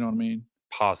now. You know what I mean?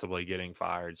 Possibly getting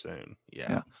fired soon.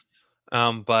 Yeah.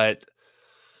 But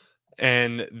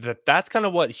and that's kind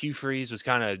of what Hugh Freeze was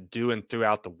kind of doing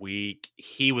throughout the week.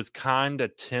 He was kind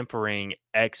of tempering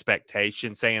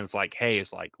expectations, saying it's like, hey,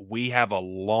 it's like we have a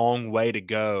long way to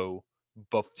go Yeah.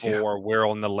 before we're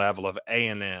on the level of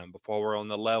A&M, before we're on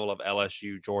the level of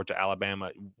LSU, Georgia,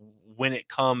 Alabama, when it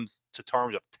comes to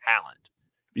terms of talent.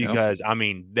 Yep. Because I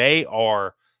mean, they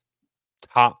are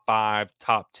top 5,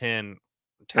 top 10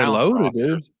 They're talent loaded,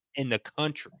 dude. rosters in the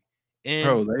country. In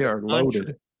Bro, they the are country.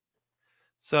 loaded.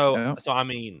 So Yeah. so I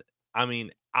mean,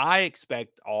 I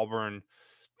expect Auburn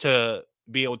to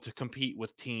be able to compete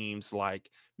with teams like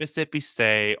Mississippi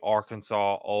State,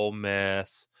 Arkansas, Ole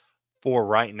Miss for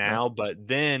right Yeah. now, but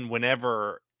then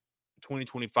whenever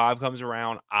 2025 comes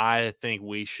around, I think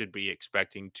we should be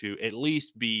expecting to at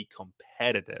least be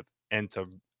competitive and to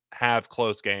have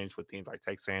close games with teams like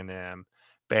Texas A&M,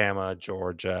 Bama,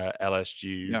 Georgia,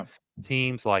 LSU, Yeah.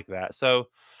 teams like that. So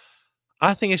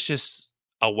I think it's just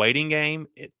a waiting game.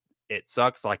 It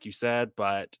sucks, like you said,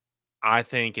 but I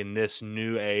think in this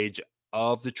new age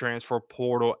of the transfer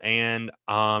portal and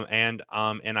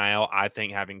NIL, I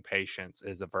think having patience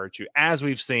is a virtue, as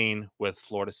we've seen with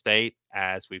Florida State,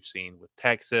 as we've seen with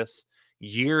Texas.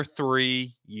 Year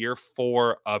 3, year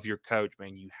 4 of your coach,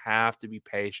 man, you have to be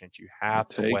patient. You have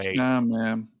It to takes wait. time,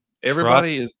 man. Trust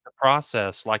Everybody is the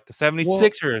process, like the well,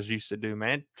 76ers used to do,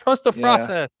 man. Trust the yeah.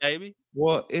 process, baby.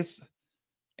 Well, it's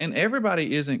and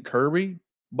everybody isn't Kirby,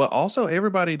 but also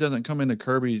everybody doesn't come into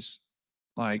Kirby's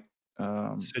like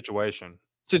Situation.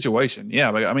 situation.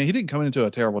 Yeah, but I mean, he didn't come into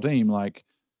a terrible team. Like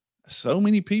so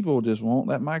many people just want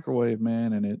that microwave,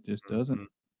 man, and it just doesn't. Mhm.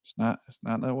 It's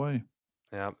not that way.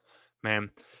 Yep.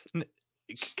 Man,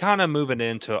 kinda moving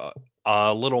into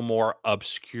a little more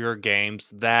obscure games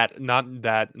that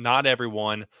not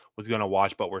everyone was gonna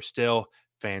watch, but were still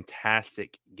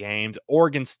fantastic games.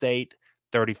 Oregon State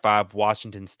 35,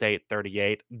 Washington State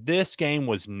 38. This game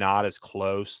was not as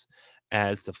close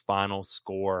as the final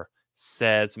score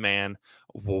says, man.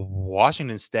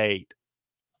 Washington State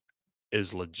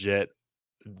is legit.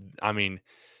 I mean,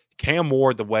 Cam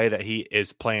Ward, the way that he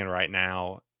is playing right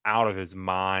now, out of his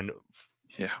mind.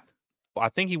 Yeah. I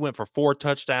think he went for 4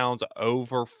 touchdowns,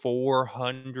 over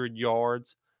 400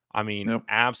 yards. I mean, Yep.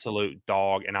 absolute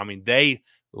dog. And I mean, they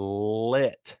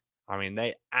lit. I mean,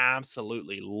 they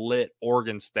absolutely lit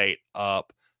Oregon State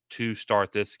up to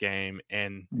start this game.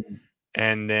 And Mhm.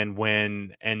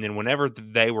 whenever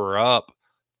they were up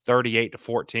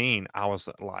 38-14, I was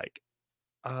like,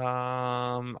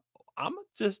 Imma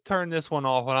just turn this one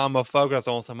off and Imma focus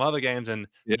on some other games,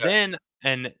 Yeah.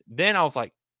 and then I was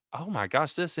like, "Oh my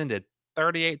gosh, this ended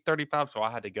 38-35." So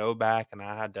I had to go back and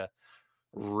I had to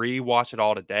rewatch it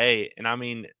all today, and I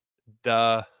mean,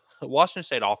 the Washington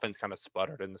State offense kinda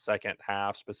sputtered in the second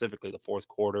half, specifically the 4th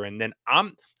quarter, and then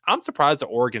I'm surprised the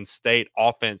Oregon State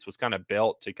offense was kinda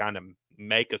built to kind of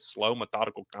make a slow,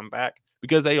 methodical comeback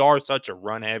because they are such a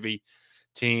run-heavy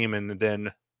team, and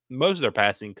then most of their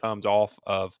passing comes off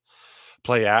of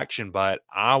play action. But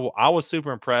I was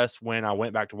super impressed when I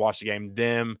went back to watch the game,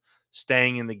 them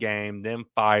staying in the game, them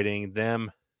fighting,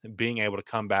 them being able to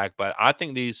come back. But I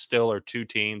think these still are two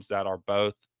teams that are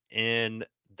both in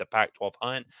the Pac-12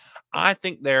 hunt. I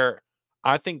think they're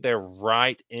I think they're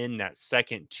right in that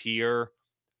second tier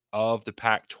of the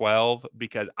Pac-12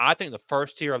 because I think the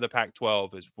first tier of the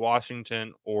Pac-12 is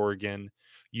Washington, Oregon,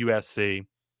 USC,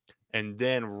 and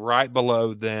then right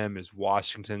below them is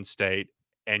Washington State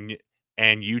and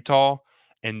Utah,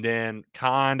 and then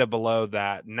kind of below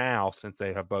that now, since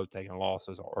they have both taken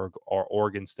losses, are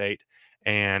Oregon State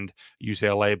and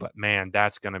UCLA. But man,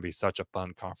 that's going to be such a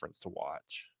fun conference to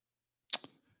watch.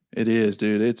 It is,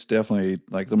 dude. It's definitely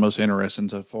like the most interesting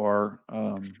so far.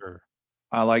 For sure.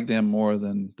 I like them more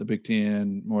than the Big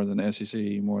Ten, more than the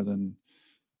SEC, more than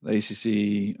the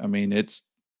ACC. I mean, it's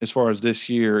as far as this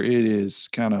year, it is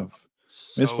kind of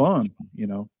it's So much fun, you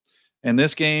know. And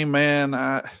this game, man,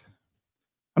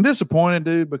 I'm disappointed,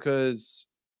 dude, because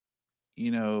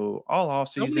all off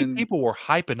so many season people were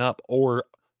hyping up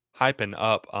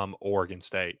Oregon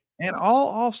State. and all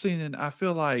off season, I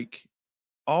feel like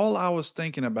all I was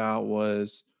thinking about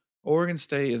was Oregon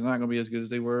State is not going to be as good as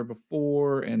they were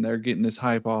before, and they're getting this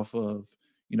hype off of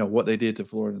what they did to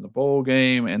Florida in the bowl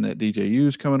game, and that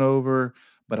DJU's coming over.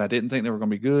 But I didn't think they were going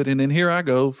to be good, and then here I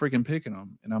go freaking picking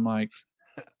them, and I'm like,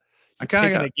 I You're kind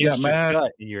of picking got against your mad.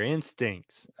 gut and your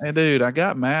instincts. Hey, dude, I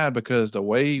got mad because the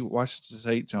way Washington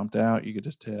State jumped out, you could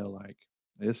just tell like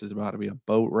this is about to be a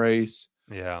boat race.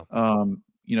 Yeah.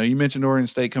 You mentioned Oregon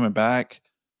State coming back.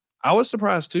 I was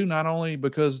surprised too, not only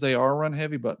because they are run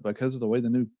heavy, but because of the way the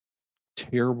new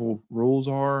terrible rules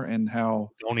are and how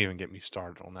Don't even get me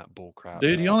started on that bull crap,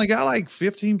 dude, man. you only got like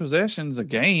 15 possessions a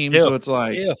game, so If, it's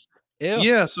like if,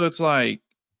 yeah, if. so it's like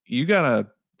you gotta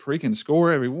freaking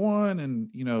score every one, and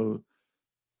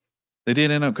they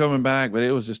did end up coming back, but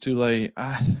it was just too late.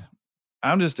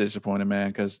 I'm just disappointed, man,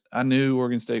 because I knew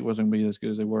Oregon State wasn't gonna be as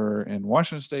good as they were, and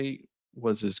Washington State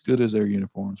was as good as their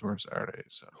uniforms were Saturday.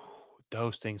 So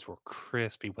Those things were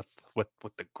crispy with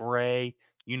the gray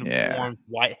yeah, uniforms,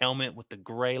 white helmet with the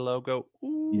gray logo.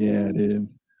 yeah, Ooh, dude,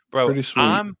 bro, pretty sweet.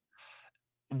 I'm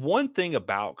one thing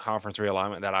about conference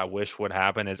realignment that I wish would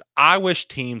happen is I wish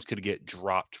teams could get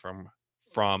dropped from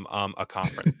a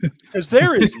conference because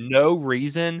there is no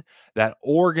reason that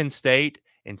Oregon State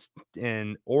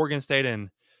and Oregon State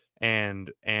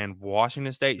and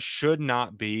Washington State should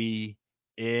not be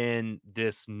in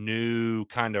this new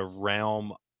kind of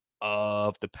realm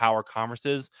of the power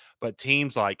conferences, but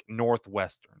teams like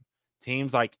Northwestern,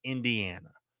 teams like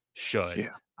Indiana should.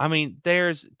 Yeah, I mean,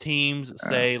 there's teams,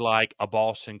 say, like a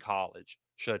Boston College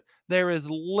should. There is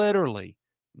literally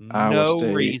Iowa no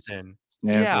State, reason.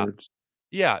 Yeah, Stanford.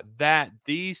 yeah, that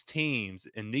these teams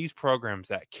and these programs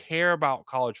that care about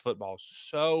college football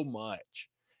so much,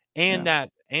 and Yeah,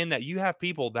 that you have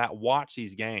people that watch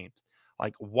these games,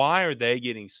 like why are they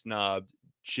getting snubbed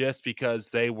just because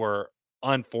they were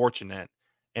unfortunate?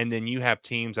 And then you have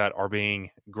teams that are being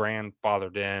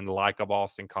grandfathered in, like a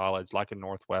Boston College, like a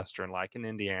Northwestern, like an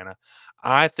Indiana.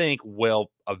 I think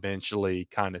we'll eventually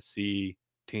kind of see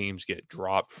teams get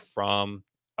dropped from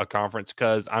a conference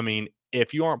because, I mean,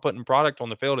 if you aren't putting product on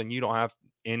the field and you don't have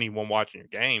anyone watching your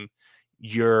game,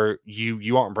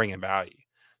 you aren't bringing value.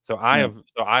 yeah, So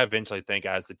I eventually think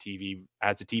as the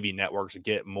TV networks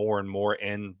get more and more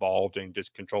involved and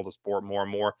just control the sport more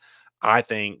and more, I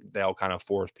think they'll kind of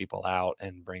force people out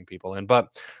and bring people in.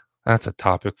 But that's a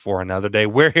topic for another day.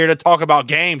 We're here to talk about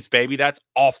games, baby. That's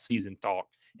off-season talk.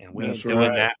 And we that's ain't doing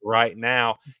right. that right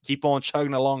now. Keep on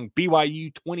chugging along.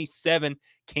 BYU 27,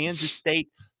 Kansas State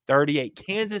 38.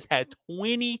 Kansas had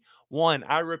 21.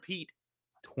 I repeat,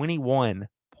 21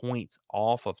 points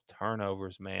off of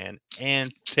turnovers, man.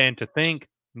 And tend to think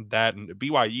that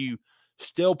BYU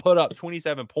still put up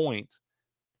 27 points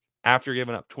after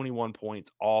giving up 21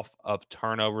 points off of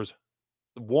turnovers.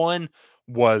 One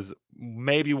was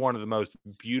maybe one of the most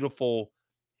beautiful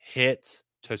hits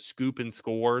to scoop and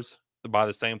scores by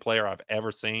the same player I've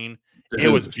ever seen. It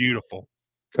was Dude, beautiful.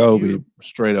 Kobe Beautiful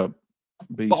straight up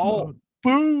beast ball. mode.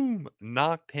 Boom.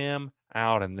 Knocked him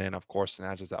out. And then, of course,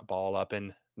 snatches that ball up.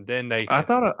 And then they hit I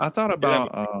thought them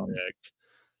about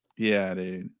yeah,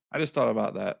 dude. I just thought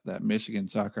about that Michigan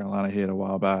South Carolina hit a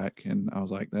while back, and I was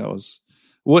like,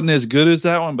 wasn't as good as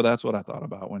that one, but that's what I thought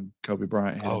about when Kobe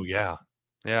Bryant hit Oh, him. yeah.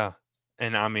 Yeah.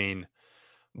 And I mean,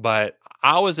 but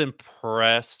I was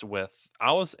impressed with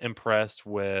both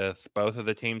of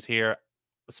the teams here,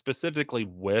 specifically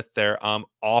with their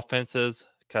offenses.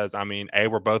 Because I mean,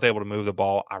 we're both able to move the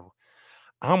ball.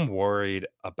 I'm worried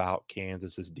about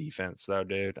Kansas's defense, though,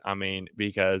 dude. I mean,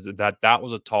 because that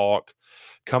was a talk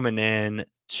coming in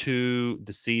to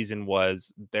the season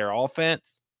was their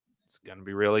offense is going to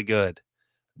be really good.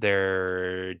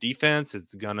 Their defense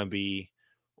is going to be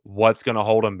what's going to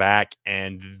hold them back,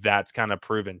 and that's kind of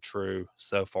proven true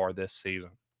so far this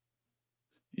season.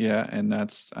 Yeah, and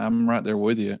I'm right there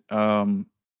with you. I'm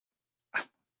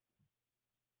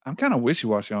kind of wishy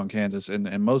washy on Kansas,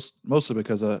 and mostly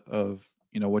because of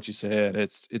what you said.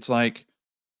 It's like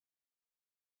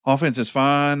offense is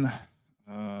fine.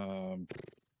 Um,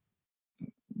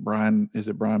 Brian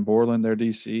Borland, their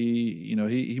DC?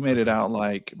 He made it Mhm. out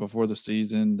like before the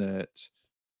season that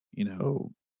you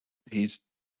know he's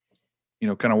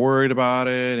kind of worried about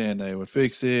it, and they would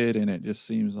fix it, and it just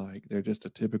seems like they're just a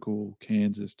typical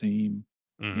Kansas team,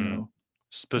 you Mhm. know,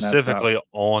 and that's how. Specifically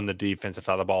on the defensive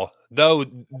side of the ball, though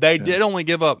they Yeah, did only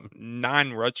give up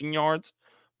 9 rushing yards,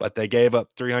 but they gave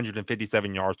up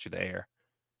 357 yards through the air.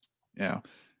 yeah,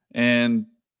 and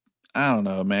I don't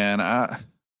know, man.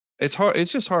 It's hard.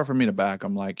 It's just hard for me to back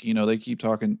them. Like they keep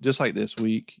talking just like this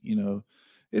week.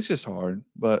 It's just hard.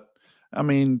 But I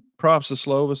mean, props to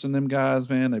Slovis and them guys,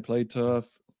 man. They played tough.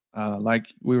 Like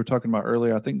we were talking about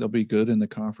earlier, I think they'll be good in the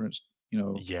conference.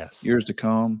 Yes. Years to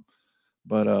come.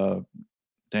 But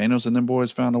Daniels and them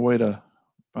boys found a way to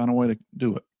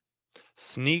do it.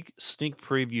 Sneak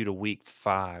preview to week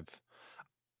 5.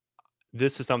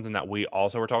 This is something that we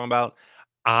also were talking about.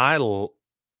 I l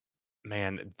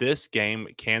Man, this game,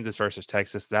 Kansas versus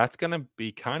Texas, that's gonna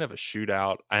be kind of a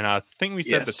shootout, and I think we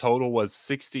said the Yes, total was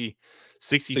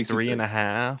 63 and 63. a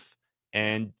half,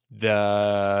 and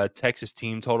the Texas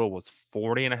team total was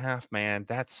 40 and a half. Man,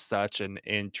 that's such an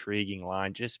intriguing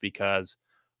line just because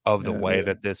of the way Yeah.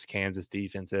 that this Kansas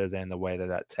defense is and the way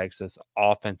that Texas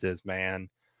offense is, man.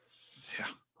 Yeah.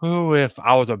 Oh, if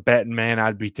I was a betting man,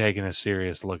 I'd be taking a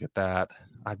serious look at that.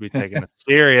 I'd be taking a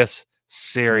serious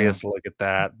look at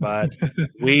that. But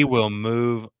we will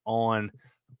move on.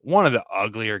 One of the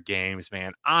uglier games,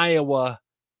 man. Iowa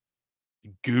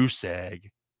goose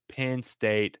egg, Penn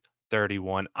State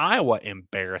 31. Iowa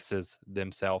embarrasses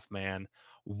themselves, man.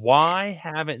 Why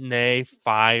haven't they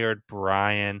fired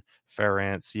Brian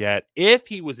Ferentz yet? If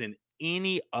he was in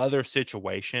any other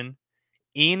situation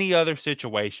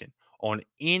on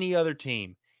any other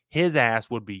team, his ass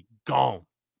would be gone.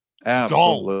 Gone.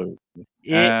 Absolutely.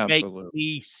 It makes Absolutely.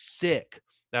 me sick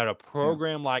that a Yeah.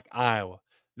 program like Iowa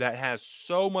that has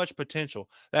so much potential,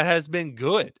 that has been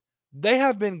good. They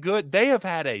have been good. They have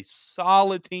had a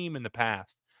solid team in the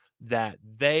past that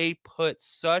they put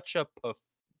such a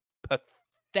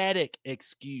pathetic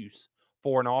excuse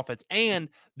for an offense and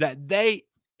that they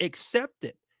accept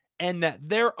it and that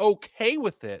they're okay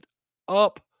with it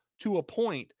up to a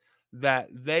point that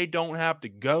they don't have to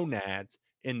go nads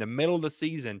in the middle of the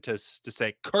season to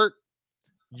say, Kirk,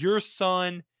 your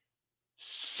son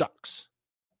sucks.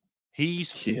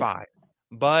 He's Yeah. fired.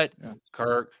 But Yeah.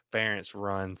 Kirk Ferentz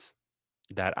runs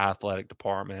that athletic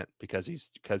department because he's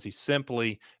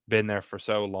simply been there for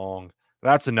so long.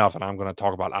 That's enough, and I'm going to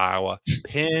talk about Iowa.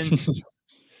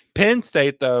 Penn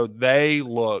State, though, they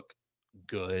look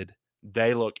good.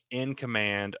 They look in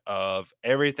command of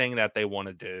everything that they want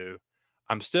to do.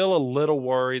 I'm still a little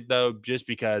worried, though, just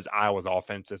because Iowa's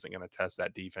offense isn't going to test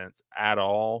that defense at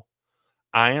all.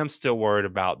 I am still worried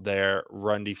about their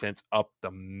run defense up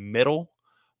the middle,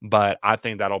 but I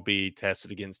think that'll be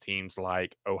tested against teams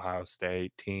like Ohio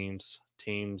State, teams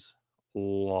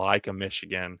like a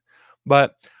Michigan.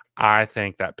 But I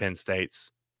think that Penn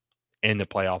State's in the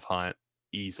playoff hunt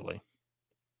easily.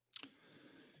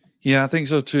 Yeah, I think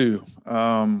so too.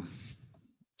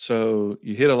 So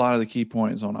you hit a lot of the key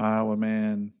points on Iowa,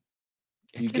 man.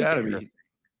 You got to be.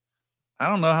 I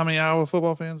don't know how many Iowa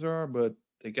football fans there are, but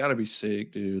they got to be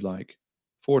sick, dude. Like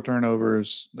 4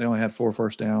 turnovers. They only had 4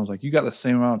 first downs. Like you got the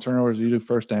same amount of turnovers as you do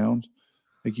first downs.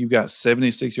 Like you've got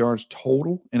 76 yards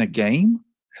total in a game.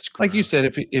 That's like you said,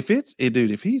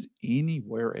 if he's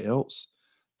anywhere else,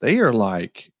 they are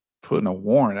like putting a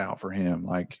warrant out for him.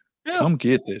 Like, come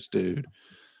get this dude.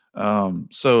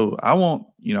 So I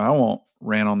won't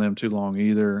rant on them too long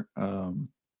either.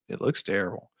 It looks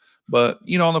terrible. But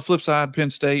on the flip side, Penn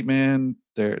State, man,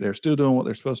 they're still doing what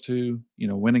they're supposed to,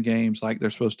 winning games like they're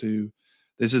supposed to.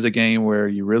 This is a game where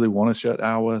you really want to shut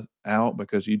Iowa out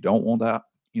because you don't want that,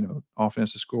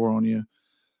 offense to score on you.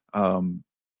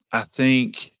 I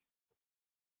think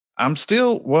I'm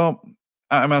still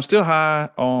high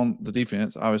on the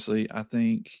defense. Obviously, I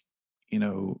think,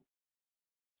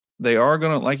 they are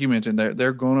going to, like you mentioned,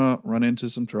 they're going to run into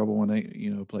some trouble when they,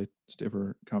 play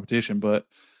stiffer competition. But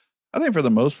I think for the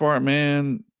most part,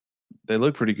 man, they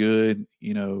look pretty good,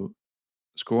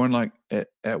 scoring like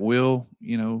at will, I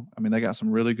mean, they got some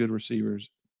really good receivers.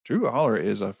 Drew Aller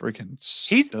is a freaking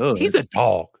stud. He's a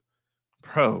dog.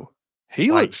 Bro,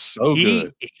 he looks so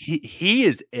good. He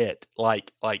is it.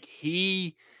 Like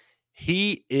he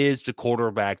is the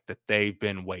quarterback that they've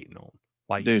been waiting on.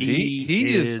 Like, dude,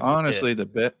 he is honestly it. the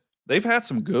best. They've had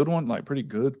some good ones, like pretty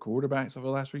good quarterbacks over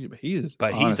the last 3 years, but he is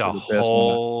But he's a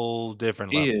whole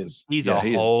different level. He is. He's a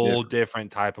whole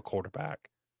different type of quarterback.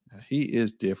 He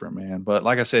is different, man. But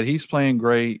like I said, he's playing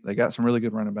great. They got some really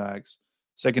good running backs.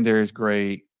 Secondary is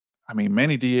great. I mean,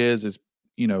 Manny Diaz is,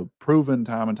 proven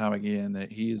time and time again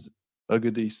that he is a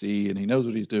good DC and he knows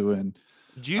what he's doing.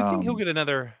 Do you think he'll get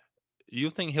another? You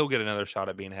think he'll get another shot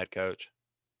at being head coach?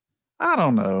 I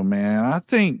don't know, man. I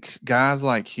think guys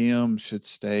like him should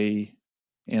stay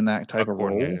in that type of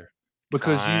role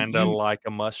because kind of like a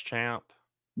Muschamp,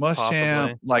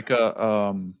 like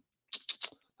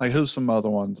like who's some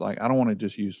other ones? Like I don't want to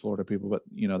just use Florida people, but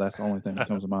that's the only thing that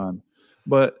comes to mind.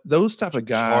 But those type of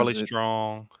guys, Charlie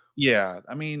Strong. Yeah,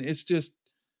 I mean, it's just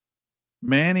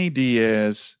Manny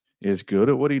Diaz is good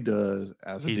at what he does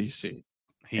as a DC.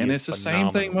 And it's the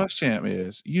same thing Muschamp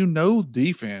is.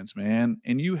 Defense, man,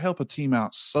 and you help a team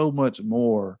out so much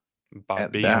more by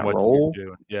at being that what role you're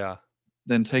doing. Yeah.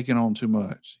 Than taking on too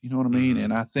much. You know what I mean?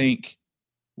 And I think,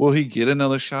 will he get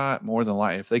another shot? More than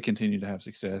likely, if they continue to have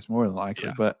success, more than likely.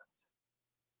 Yeah. But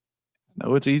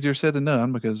no, it's easier said than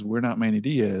done because we're not Manny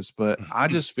Diaz. But I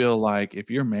just feel like if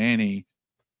you're Manny,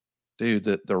 dude,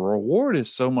 the reward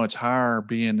is so much higher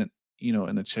being,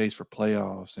 in the chase for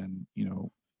playoffs and,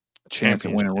 a chance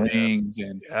at winning rings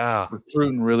and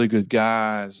recruiting really good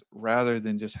guys rather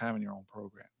than just having your own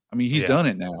program. I mean, he's done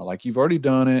it now. Like, you've already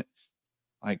done it.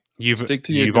 Like, You've stick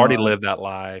to your you've already gun. lived that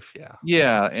life. Yeah.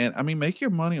 Yeah, and I mean, make your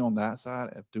money on that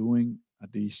side of doing a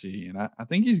DC, and I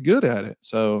think he's good at it.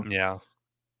 So, Yeah.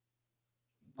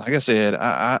 like I said,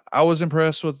 I was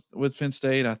impressed with Penn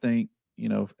State. I think,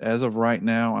 as of right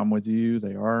now, I'm with you.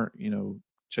 They are,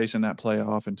 chasing that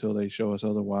playoff until they show us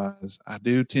otherwise. I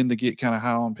do tend to get kind of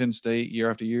high on Penn State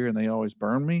year after year, and they always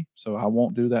burn me. So I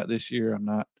won't do that this year. I'm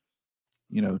not,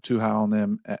 too high on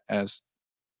them as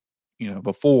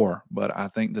before. But I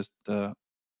think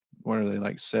what are they,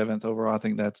 like, 7th overall? I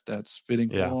think that's fitting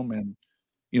Yeah. for them, and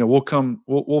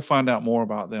we'll find out more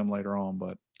about them later on.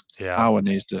 But Yeah.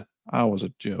 Iowa's a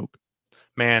joke.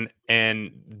 Man,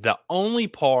 and the only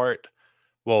part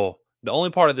of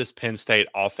this Penn State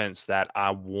offense that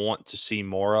I want to see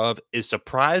more of is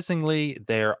surprisingly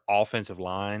their offensive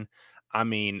line. I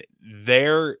mean,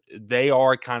 they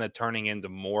are kind of turning into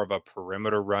more of a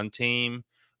perimeter run team,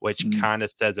 which Mm, kind of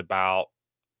says about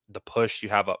the push you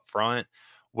have up front,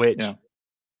 yeah. which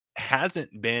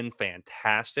hasn't been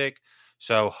fantastic.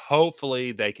 So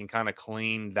hopefully they can kind of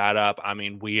clean that up. I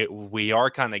mean, we are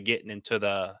kind of getting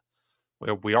into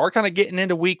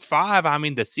week 5. I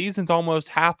mean, the season's almost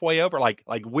halfway over. Like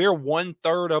we're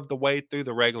 1/3 of the way through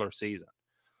the regular season.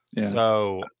 Yeah.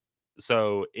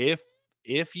 So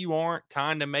if you aren't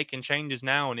kind of making changes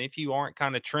now, and if you aren't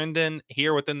kind of trending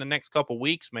here within the next couple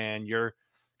weeks, man, you're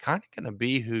kind of going to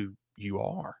be who you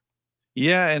are.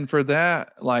 Yeah, and for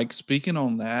that, like, speaking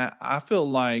on that, I feel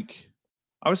like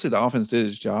obviously the offense did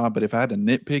its job, but if I had to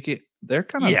nitpick it, they're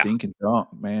kinda Yeah. dink and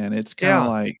dunk, man. It's kinda Yeah.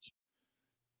 like,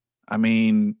 I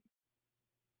mean,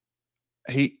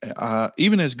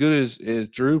 even as good as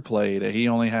Drew played, he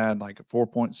only had, like, a 4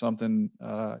 point something,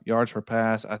 yards per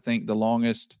pass. I think the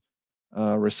longest,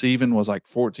 receiving was, like,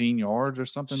 14 yards or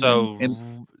something, and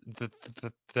So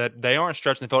that they aren't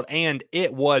stretching the field, and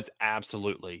it was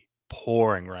absolutely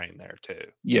pouring rain there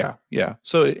too. yeah, yeah.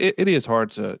 So it is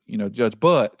hard to, judge,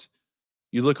 but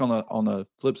you look on the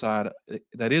flip side,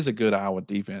 that is a good Iowa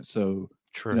defense. So,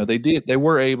 True. they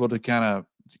were able to kinda,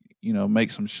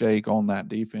 make some shake on that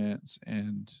defense,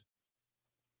 and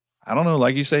I don't know,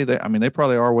 like you say, I mean, they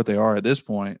probably are what they are at this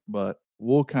point, but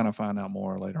we'll kinda find out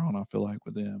more later on, I feel like,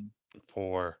 with them.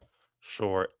 For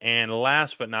sure. And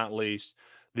last but not least,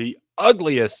 the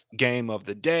ugliest game of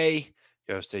the day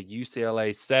goes to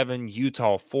UCLA 7,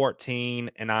 Utah 14.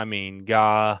 And I mean,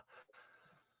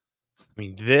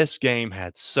 this game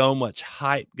had so much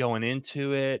hype going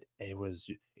into it. It was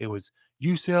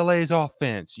UCLA's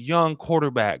offense, young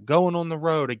quarterback going on the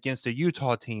road against a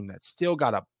Utah team that still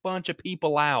got a bunch of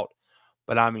people out.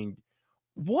 But I mean,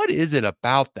 what is it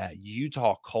about that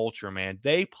Utah culture, man?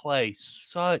 They play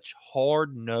such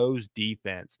hard-nosed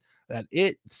defense that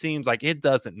it seems like it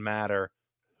doesn't matter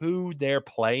who they're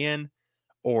playing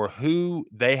or who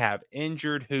they have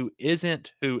injured, who's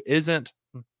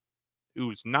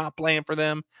not playing for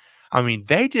them. I mean,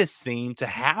 they just seem to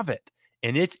have it,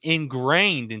 and it's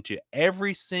ingrained into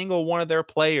every single one of their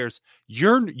players.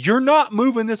 You're not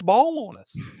moving this ball on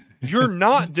us. You're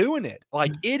not doing it.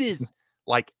 Like, it is,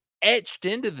 like, etched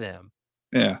into them,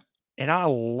 Yeah. and I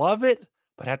love it,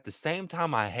 but at the same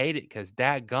time, I hate it because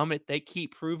dadgummit, they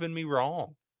keep proving me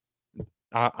wrong.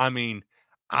 I mean,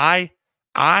 I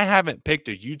I haven't picked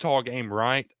a Utah game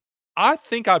right. I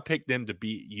think I picked them to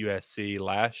beat USC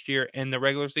last year in the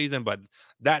regular season, but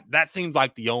that seems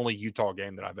like the only Utah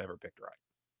game that I've ever picked right.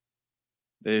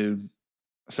 Dude,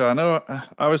 so I know,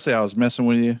 obviously, I was messing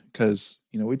with you because,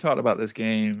 we talked about this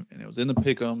game, and it was in the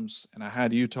pick'ems, and I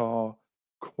had Utah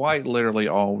quite literally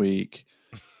all week,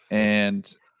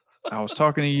 and I was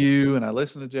talking to you, and I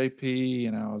listened to JP,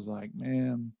 and I was like,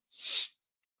 "Man,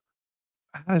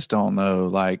 I just don't know."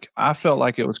 Like, I felt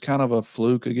like it was kind of a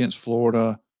fluke against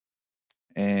Florida,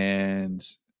 and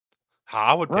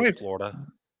I would pick right, Florida.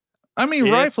 I mean, If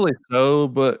rightfully so,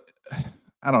 but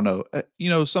I don't know.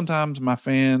 Sometimes my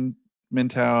fan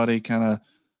mentality kinda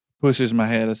pushes my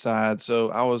head aside, so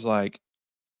I was, like,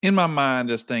 in my mind,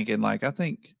 just thinking, like, I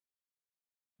think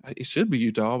it should be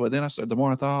Utah, but then I started the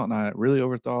more I thought, and I really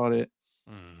overthought it,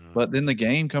 Mhm. but then the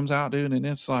game comes out, dude, and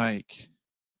it's like,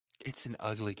 It's an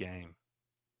ugly game.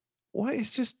 what?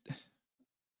 It's just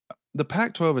the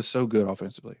Pac-12 is so good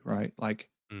offensively, right? Like,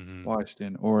 Mhm.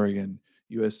 Washington, Oregon,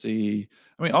 USC.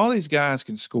 I mean, all these guys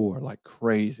can score like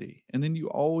crazy, and then you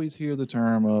always hear the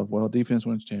term of, "Well, defense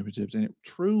wins championships," and it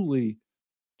truly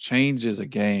changes a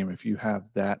game if you have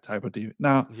that type of defense.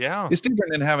 Now, Yeah. it's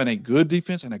different than having a good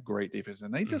defense and a great defense,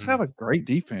 and they just have Mhm. a great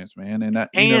defense, man, and that,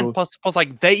 And plus,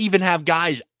 like, they even have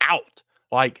guys out.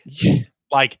 Like yeah,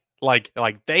 like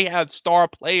they have star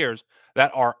players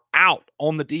that are out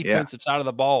on the yeah, defensive side of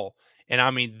the ball. And I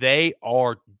mean, they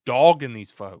are dogging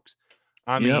these folks.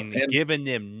 I Yep, mean, giving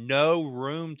them no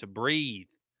room to breathe.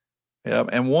 yep,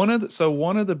 and one of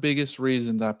the biggest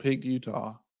reasons I picked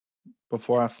Utah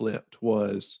before I flipped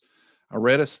was I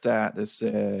read a stat that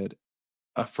said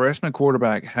a freshman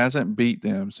quarterback hasn't beat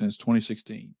them since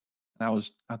 2016. That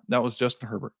was Justin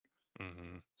Herbert.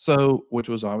 Mhm. So, which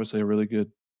was obviously a really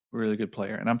good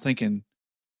player. And I'm thinking,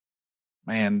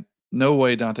 man, no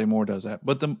way Dante Moore does that.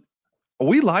 But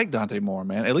we like Dante Moore,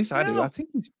 man. At least I do. Yeah, I think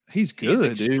he's he's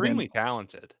good, dude. And extremely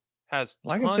talented. Has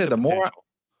like I tons said, of potential.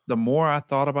 the more I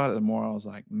thought about it, the more I was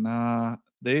like, nah,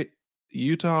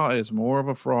 Utah is more of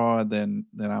a fraud than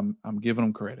I'm giving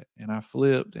them credit. And I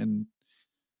flipped, and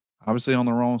obviously on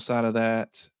the wrong side of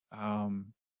that.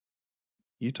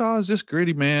 Utah is just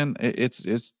gritty, man.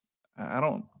 It's I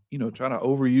don't try to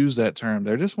overuse that term.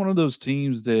 They're just one of those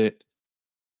teams that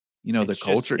the It's just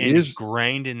culture is,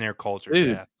 ingrained in their culture, dude.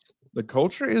 yes. The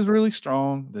culture is really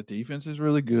strong. The defense is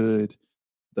really good.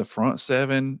 The front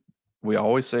seven, we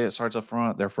always say it starts up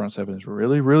front. Their front seven is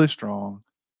really, really strong.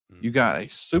 You got Mhm. a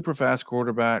super fast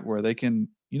quarterback where they can,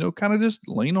 kind of just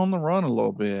lean on the run a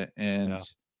little bit. And Yeah,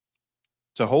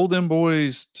 to hold them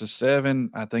boys to 7,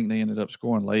 I think they ended up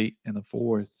scoring late in the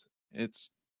fourth.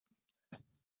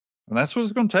 And that's what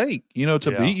it's going to take.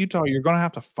 To yeah. beat Utah, you're going to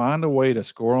have to find a way to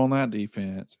score on that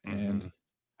defense. And Mhm.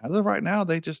 as of right now,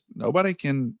 they just nobody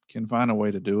can find a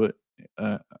way to do it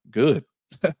uh, good.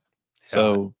 Yeah,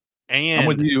 So I'm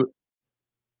with and you.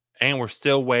 we're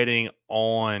still waiting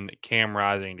on Cam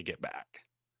Rising to get back.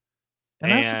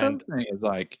 And that's the other And thing is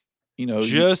like, you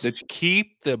just that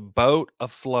keep the boat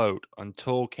afloat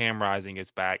until Cam Rising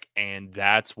gets back, and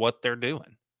that's what they're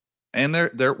doing. and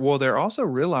they're also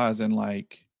realizing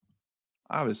like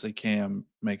obviously Cam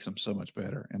makes them so much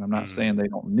better. And I'm not Mhm. saying they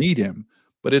don't need him,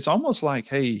 but it's almost like,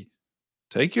 hey,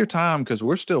 take your time because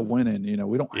we're still winning.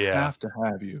 We don't Yeah, have to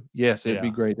have you. Yes, it'd be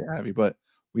yeah. great to have you, but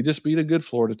we just beat a good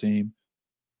Florida team,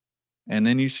 and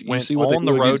then you Went see what they on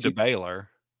the do road against to you. Baylor.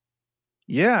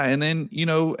 Yeah, and then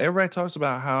everybody talks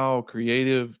about how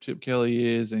creative Chip Kelly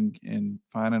is and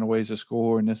finding ways to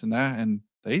score and this and that, and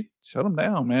they shut them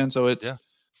down, man. So it's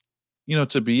Yeah,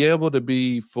 to be able to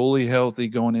be fully healthy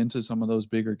going into some of those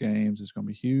bigger games is going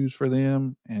to be huge for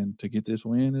them, and to get this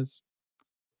win is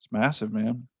it's massive,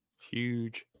 man.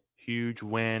 huge, huge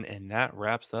win, and that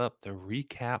wraps up the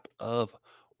recap of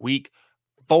week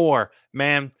 4.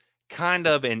 Man, kind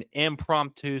of an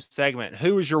impromptu segment.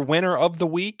 Who is your winner of the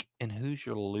week and who's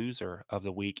your loser of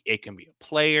the week? It can be a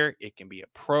player, it can be a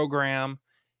program,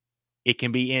 it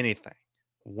can be anything.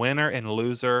 Winner and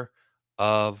loser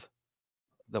of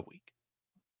the week.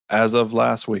 As of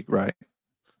last week, right?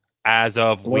 As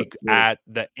of week Let's see. at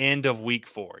the end of week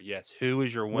 4. Yes, who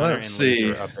is your winner Let's and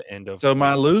loser see. of the end of So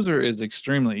my week 4? loser is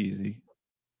extremely easy.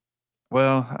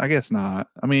 Well, I guess not.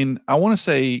 I mean, I want to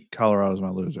say Colorado's my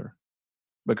loser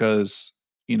because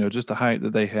just the height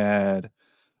that they had.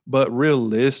 But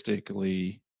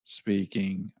realistically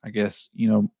speaking, I guess,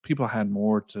 people had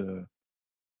more to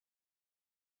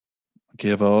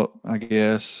give up, I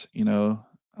guess,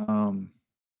 um,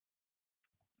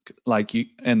 like you,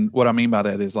 and what I mean by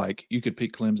that is like you could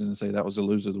pick Clemson and say that was the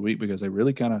loser of the week because they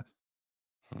really kind of,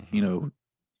 you Mhm. know,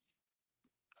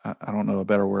 I don't know a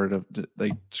better word of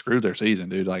they screwed their season,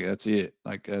 dude. Like that's it.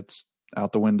 Like that's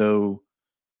out the window.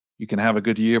 You can have a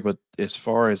good year, but as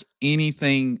far as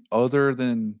anything other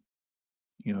than,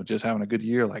 just having a good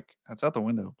year, like that's out the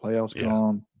window. Playoffs Yeah,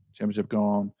 gone, championship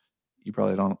gone. You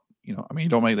probably don't, I mean, you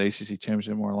don't make the ACC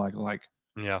championship more like.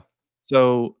 yeah.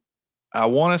 So I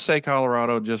want to say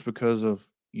Colorado just because of,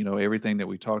 everything that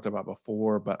we talked about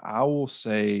before, but I will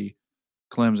say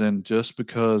Clemson just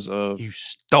because You of,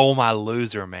 stole my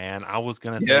loser, man. I was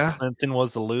gonna say yeah, Clemson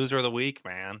was the loser of the week,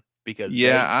 man, because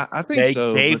yeah, I think they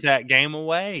so. But gave that game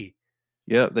away.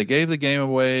 yeah, they gave the game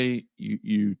away.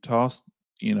 You tossed,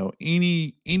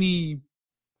 any,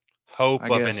 Hope I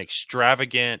of an guess,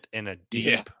 extravagant and a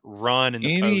yeah, deep run in the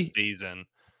any postseason.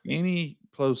 any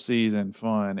postseason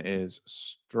fun is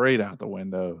straight out the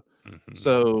window. Mhm.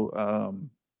 So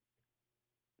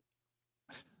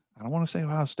I don't want to say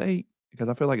Ohio State because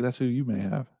I feel like that's who you may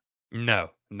have.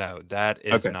 No, no, that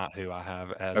is Okay. not who I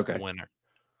have as the Okay. winner.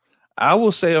 I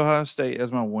will say Ohio State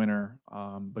as my winner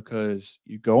because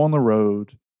you go on the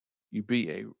road, you beat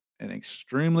an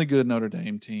extremely good Notre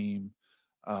Dame team.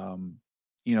 Um,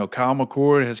 Kyle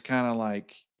McCord has kind of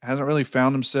like hasn't really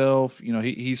found himself.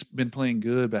 He's been playing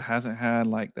good, but hasn't had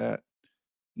like that,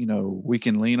 we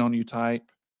can lean on you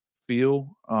type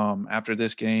feel. After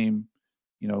this game,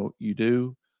 you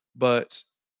do. But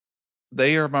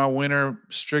they are my winner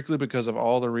strictly because of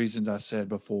all the reasons I said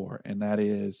before, and that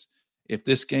is if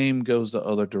this game goes the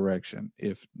other direction,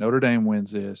 if Notre Dame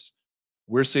wins this,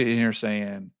 we're sitting here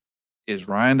saying, is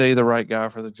Ryan Day the right guy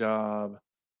for the job?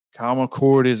 Kyle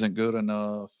McCord isn't good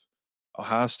enough.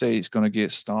 Ohio State's going to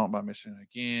get stomped by Michigan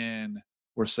again.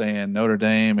 We're saying Notre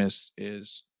Dame is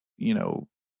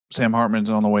Sam Hartman's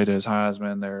on the way to his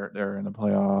Heisman. They're in the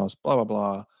playoffs. Blah blah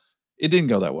blah. It didn't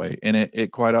go that way, and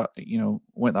it quite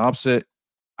went the opposite.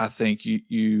 I think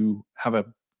you have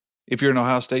if you're an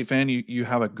Ohio State fan, you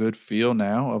have a good feel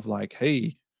now of like,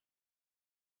 hey,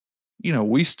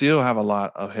 we still have a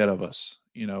lot ahead of us,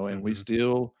 and we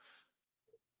still.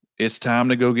 It's time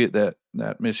to go get that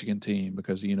Michigan team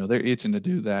because they're itching to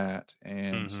do that,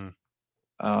 and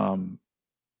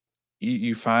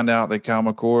you find out that Kyle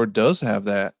McCord does have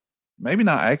that, maybe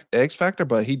not X factor,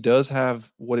 but he does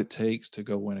have what it takes to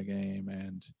go win a game.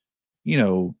 And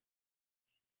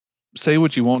say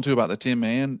what you want to about the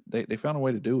 10-man, they found a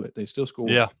way to do it. They still scored.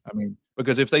 Yeah, I mean,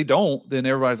 because if they don't, then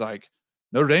everybody's like,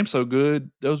 Notre Dame's so good,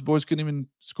 those boys couldn't even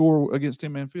score against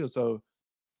 10-man field. So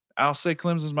I'll say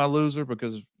Clemson's my loser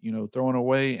because throwing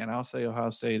away, and I'll say Ohio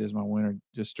State is my winner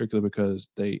just strictly because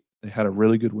they had a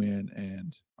really good win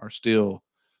and are still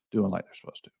doing like they're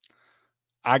supposed to.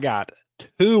 I got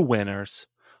 2 winners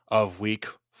of week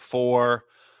 4.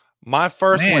 My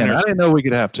first winner. I didn't know we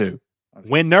could have 2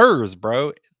 winners,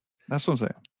 bro. That's what I'm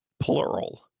saying.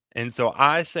 Plural. And so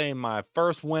I say my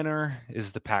first winner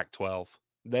is the Pac-12.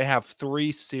 They have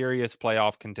 3 serious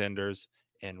playoff contenders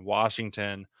in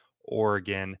Washington,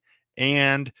 Oregon,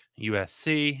 and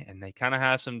USC, and they kind of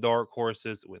have some dark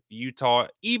horses with Utah,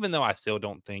 even though I still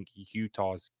don't think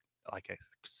Utah's like a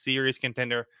serious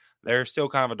contender. They're still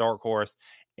kind of a dark horse.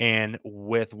 And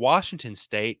with Washington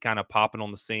State kind of popping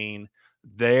on the scene,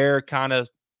 they're kind of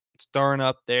stirring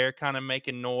up, they're kind of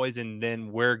making noise, and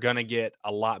then we're going to get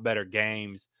a lot better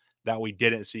games that we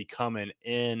didn't see coming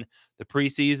in the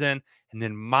preseason. And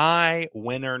then my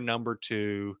winner number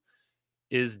 2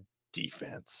 is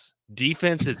defense.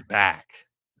 Defense is back.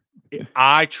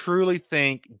 I truly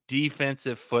think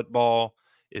defensive football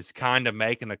is kind of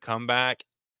making a comeback.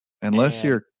 Unless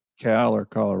you're Cal or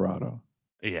Colorado.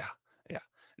 Yeah.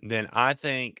 Then I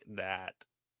think that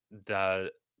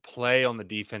the play on the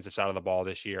defensive side of the ball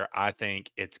this year, I think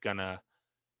it's going to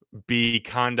be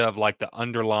kind of like the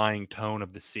underlying tone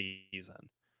of the season.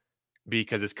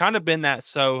 Because it's kind of been that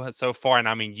so far. And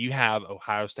I mean, you have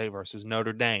Ohio State versus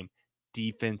Notre Dame.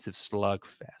 Defensive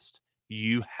slugfest.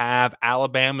 You have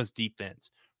Alabama's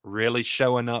defense really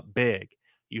showing up big.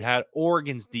 You had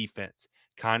Oregon's defense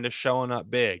kind of showing up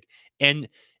big. And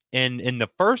in the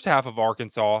first half of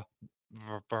Arkansas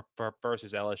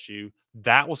versus LSU,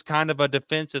 that was kind of a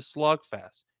defensive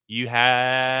slugfest.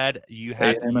 Yep,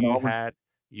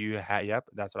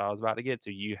 that's what I was about to get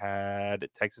to. You had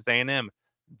Texas A&M.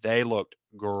 They looked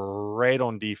great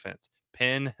on defense.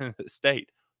 Penn State,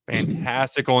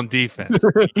 fantastic on defense.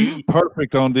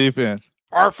 Perfect on defense.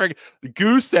 Perfect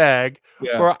goose egg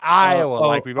for Iowa,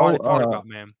 like we've already talked about,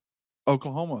 man.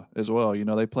 Oklahoma as well.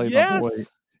 They played my boy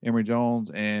Emory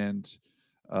Jones, and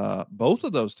both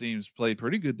of those teams played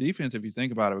pretty good defense if you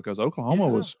think about it, because Oklahoma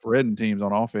was spreading teams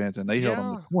on offense, and they held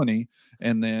them to 20,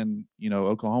 and then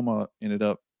Oklahoma ended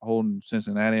up holding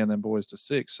Cincinnati and then boys to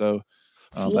 6. So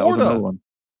that was another one.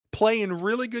 Playing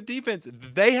really good defense.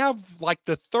 They have like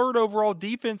the 3rd overall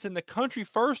defense in the country,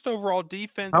 1st overall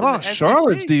defense. How about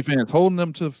Charlotte's defense holding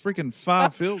them to freaking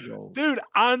 5 field goals? Dude,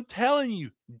 I'm telling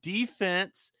you,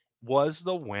 defense was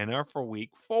the winner for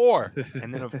week 4.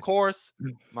 And then, of course,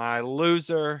 my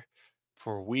loser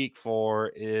for week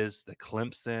 4 is the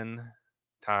Clemson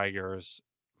Tigers.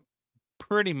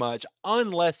 Pretty much,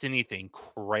 unless anything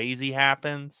crazy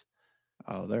happens.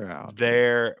 Oh, they're out.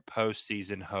 Their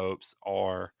postseason hopes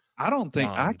are.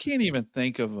 I can't even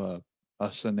think of a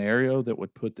scenario that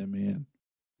would put them in.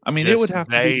 I mean, it would have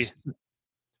to be.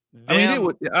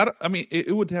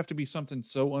 It would have to be something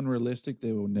so unrealistic that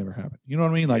it would never happen. You know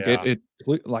what I mean? Like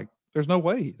like there's no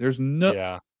way. There's no.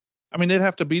 Yeah. I mean, they'd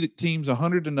have to beat teams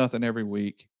 100-0 every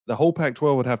week. The whole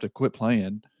Pac-12 would have to quit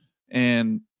playing,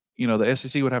 and the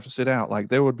SEC would have to sit out. Like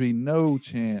there would be no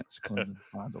chance Clemson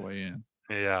find a way in.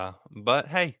 Yeah, but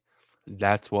hey,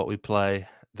 that's what we play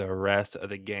the rest of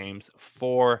the games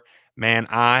for. Man,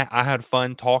 I had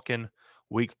fun talking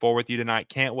week 4 with you tonight.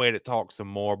 Can't wait to talk some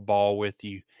more ball with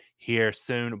you here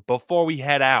soon. Before we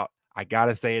head out, I got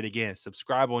to say it again.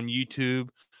 Subscribe on YouTube.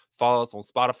 Follow us on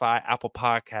Spotify, Apple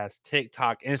Podcasts,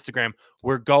 TikTok, Instagram.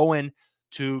 We're going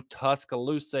to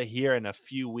Tuscaloosa here in a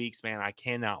few weeks, man. I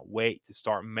cannot wait to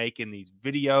start making these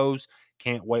videos.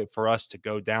 Can't wait for us to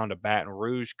go down to Baton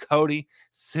Rouge. Cody,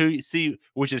 see,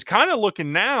 which is kind of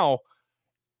looking now,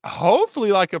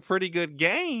 hopefully like a pretty good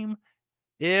game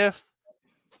if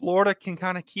Florida can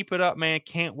kind of keep it up, man.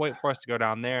 Can't wait for us to go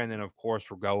down there. And then, of course,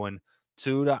 we're going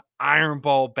to the Iron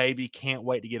Bowl, baby. Can't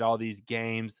wait to get all these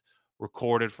games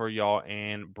recorded for y'all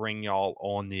and bring y'all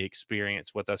on the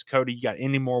experience with us. Cody, you got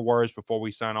any more words before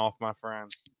we sign off, my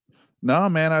friend? No,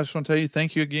 man, I just want to tell you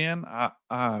thank you again.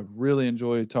 I really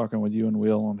enjoyed talking with you and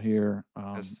Will on here.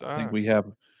 Yes, I think sir. we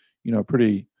have, a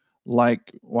pretty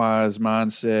likewise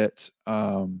mindset.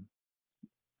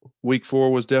 Week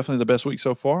 4 was definitely the best week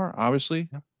so far, obviously.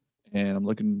 Yep. And I'm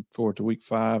looking forward to week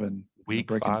 5 and Week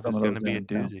breaking 5 some is of going those to be a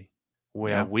down. doozy.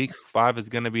 Well, Yeah. week 5 is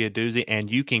going to be a doozy, and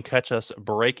you can catch us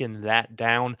breaking that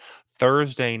down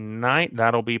Thursday night.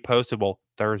 That'll be postable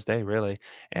Thursday, really.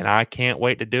 And I can't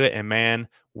wait to do it. And man,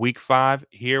 week 5,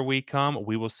 here we come.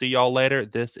 We will see y'all later.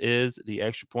 This is the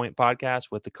Extra Point Podcast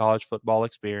with the College Football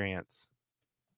Experience.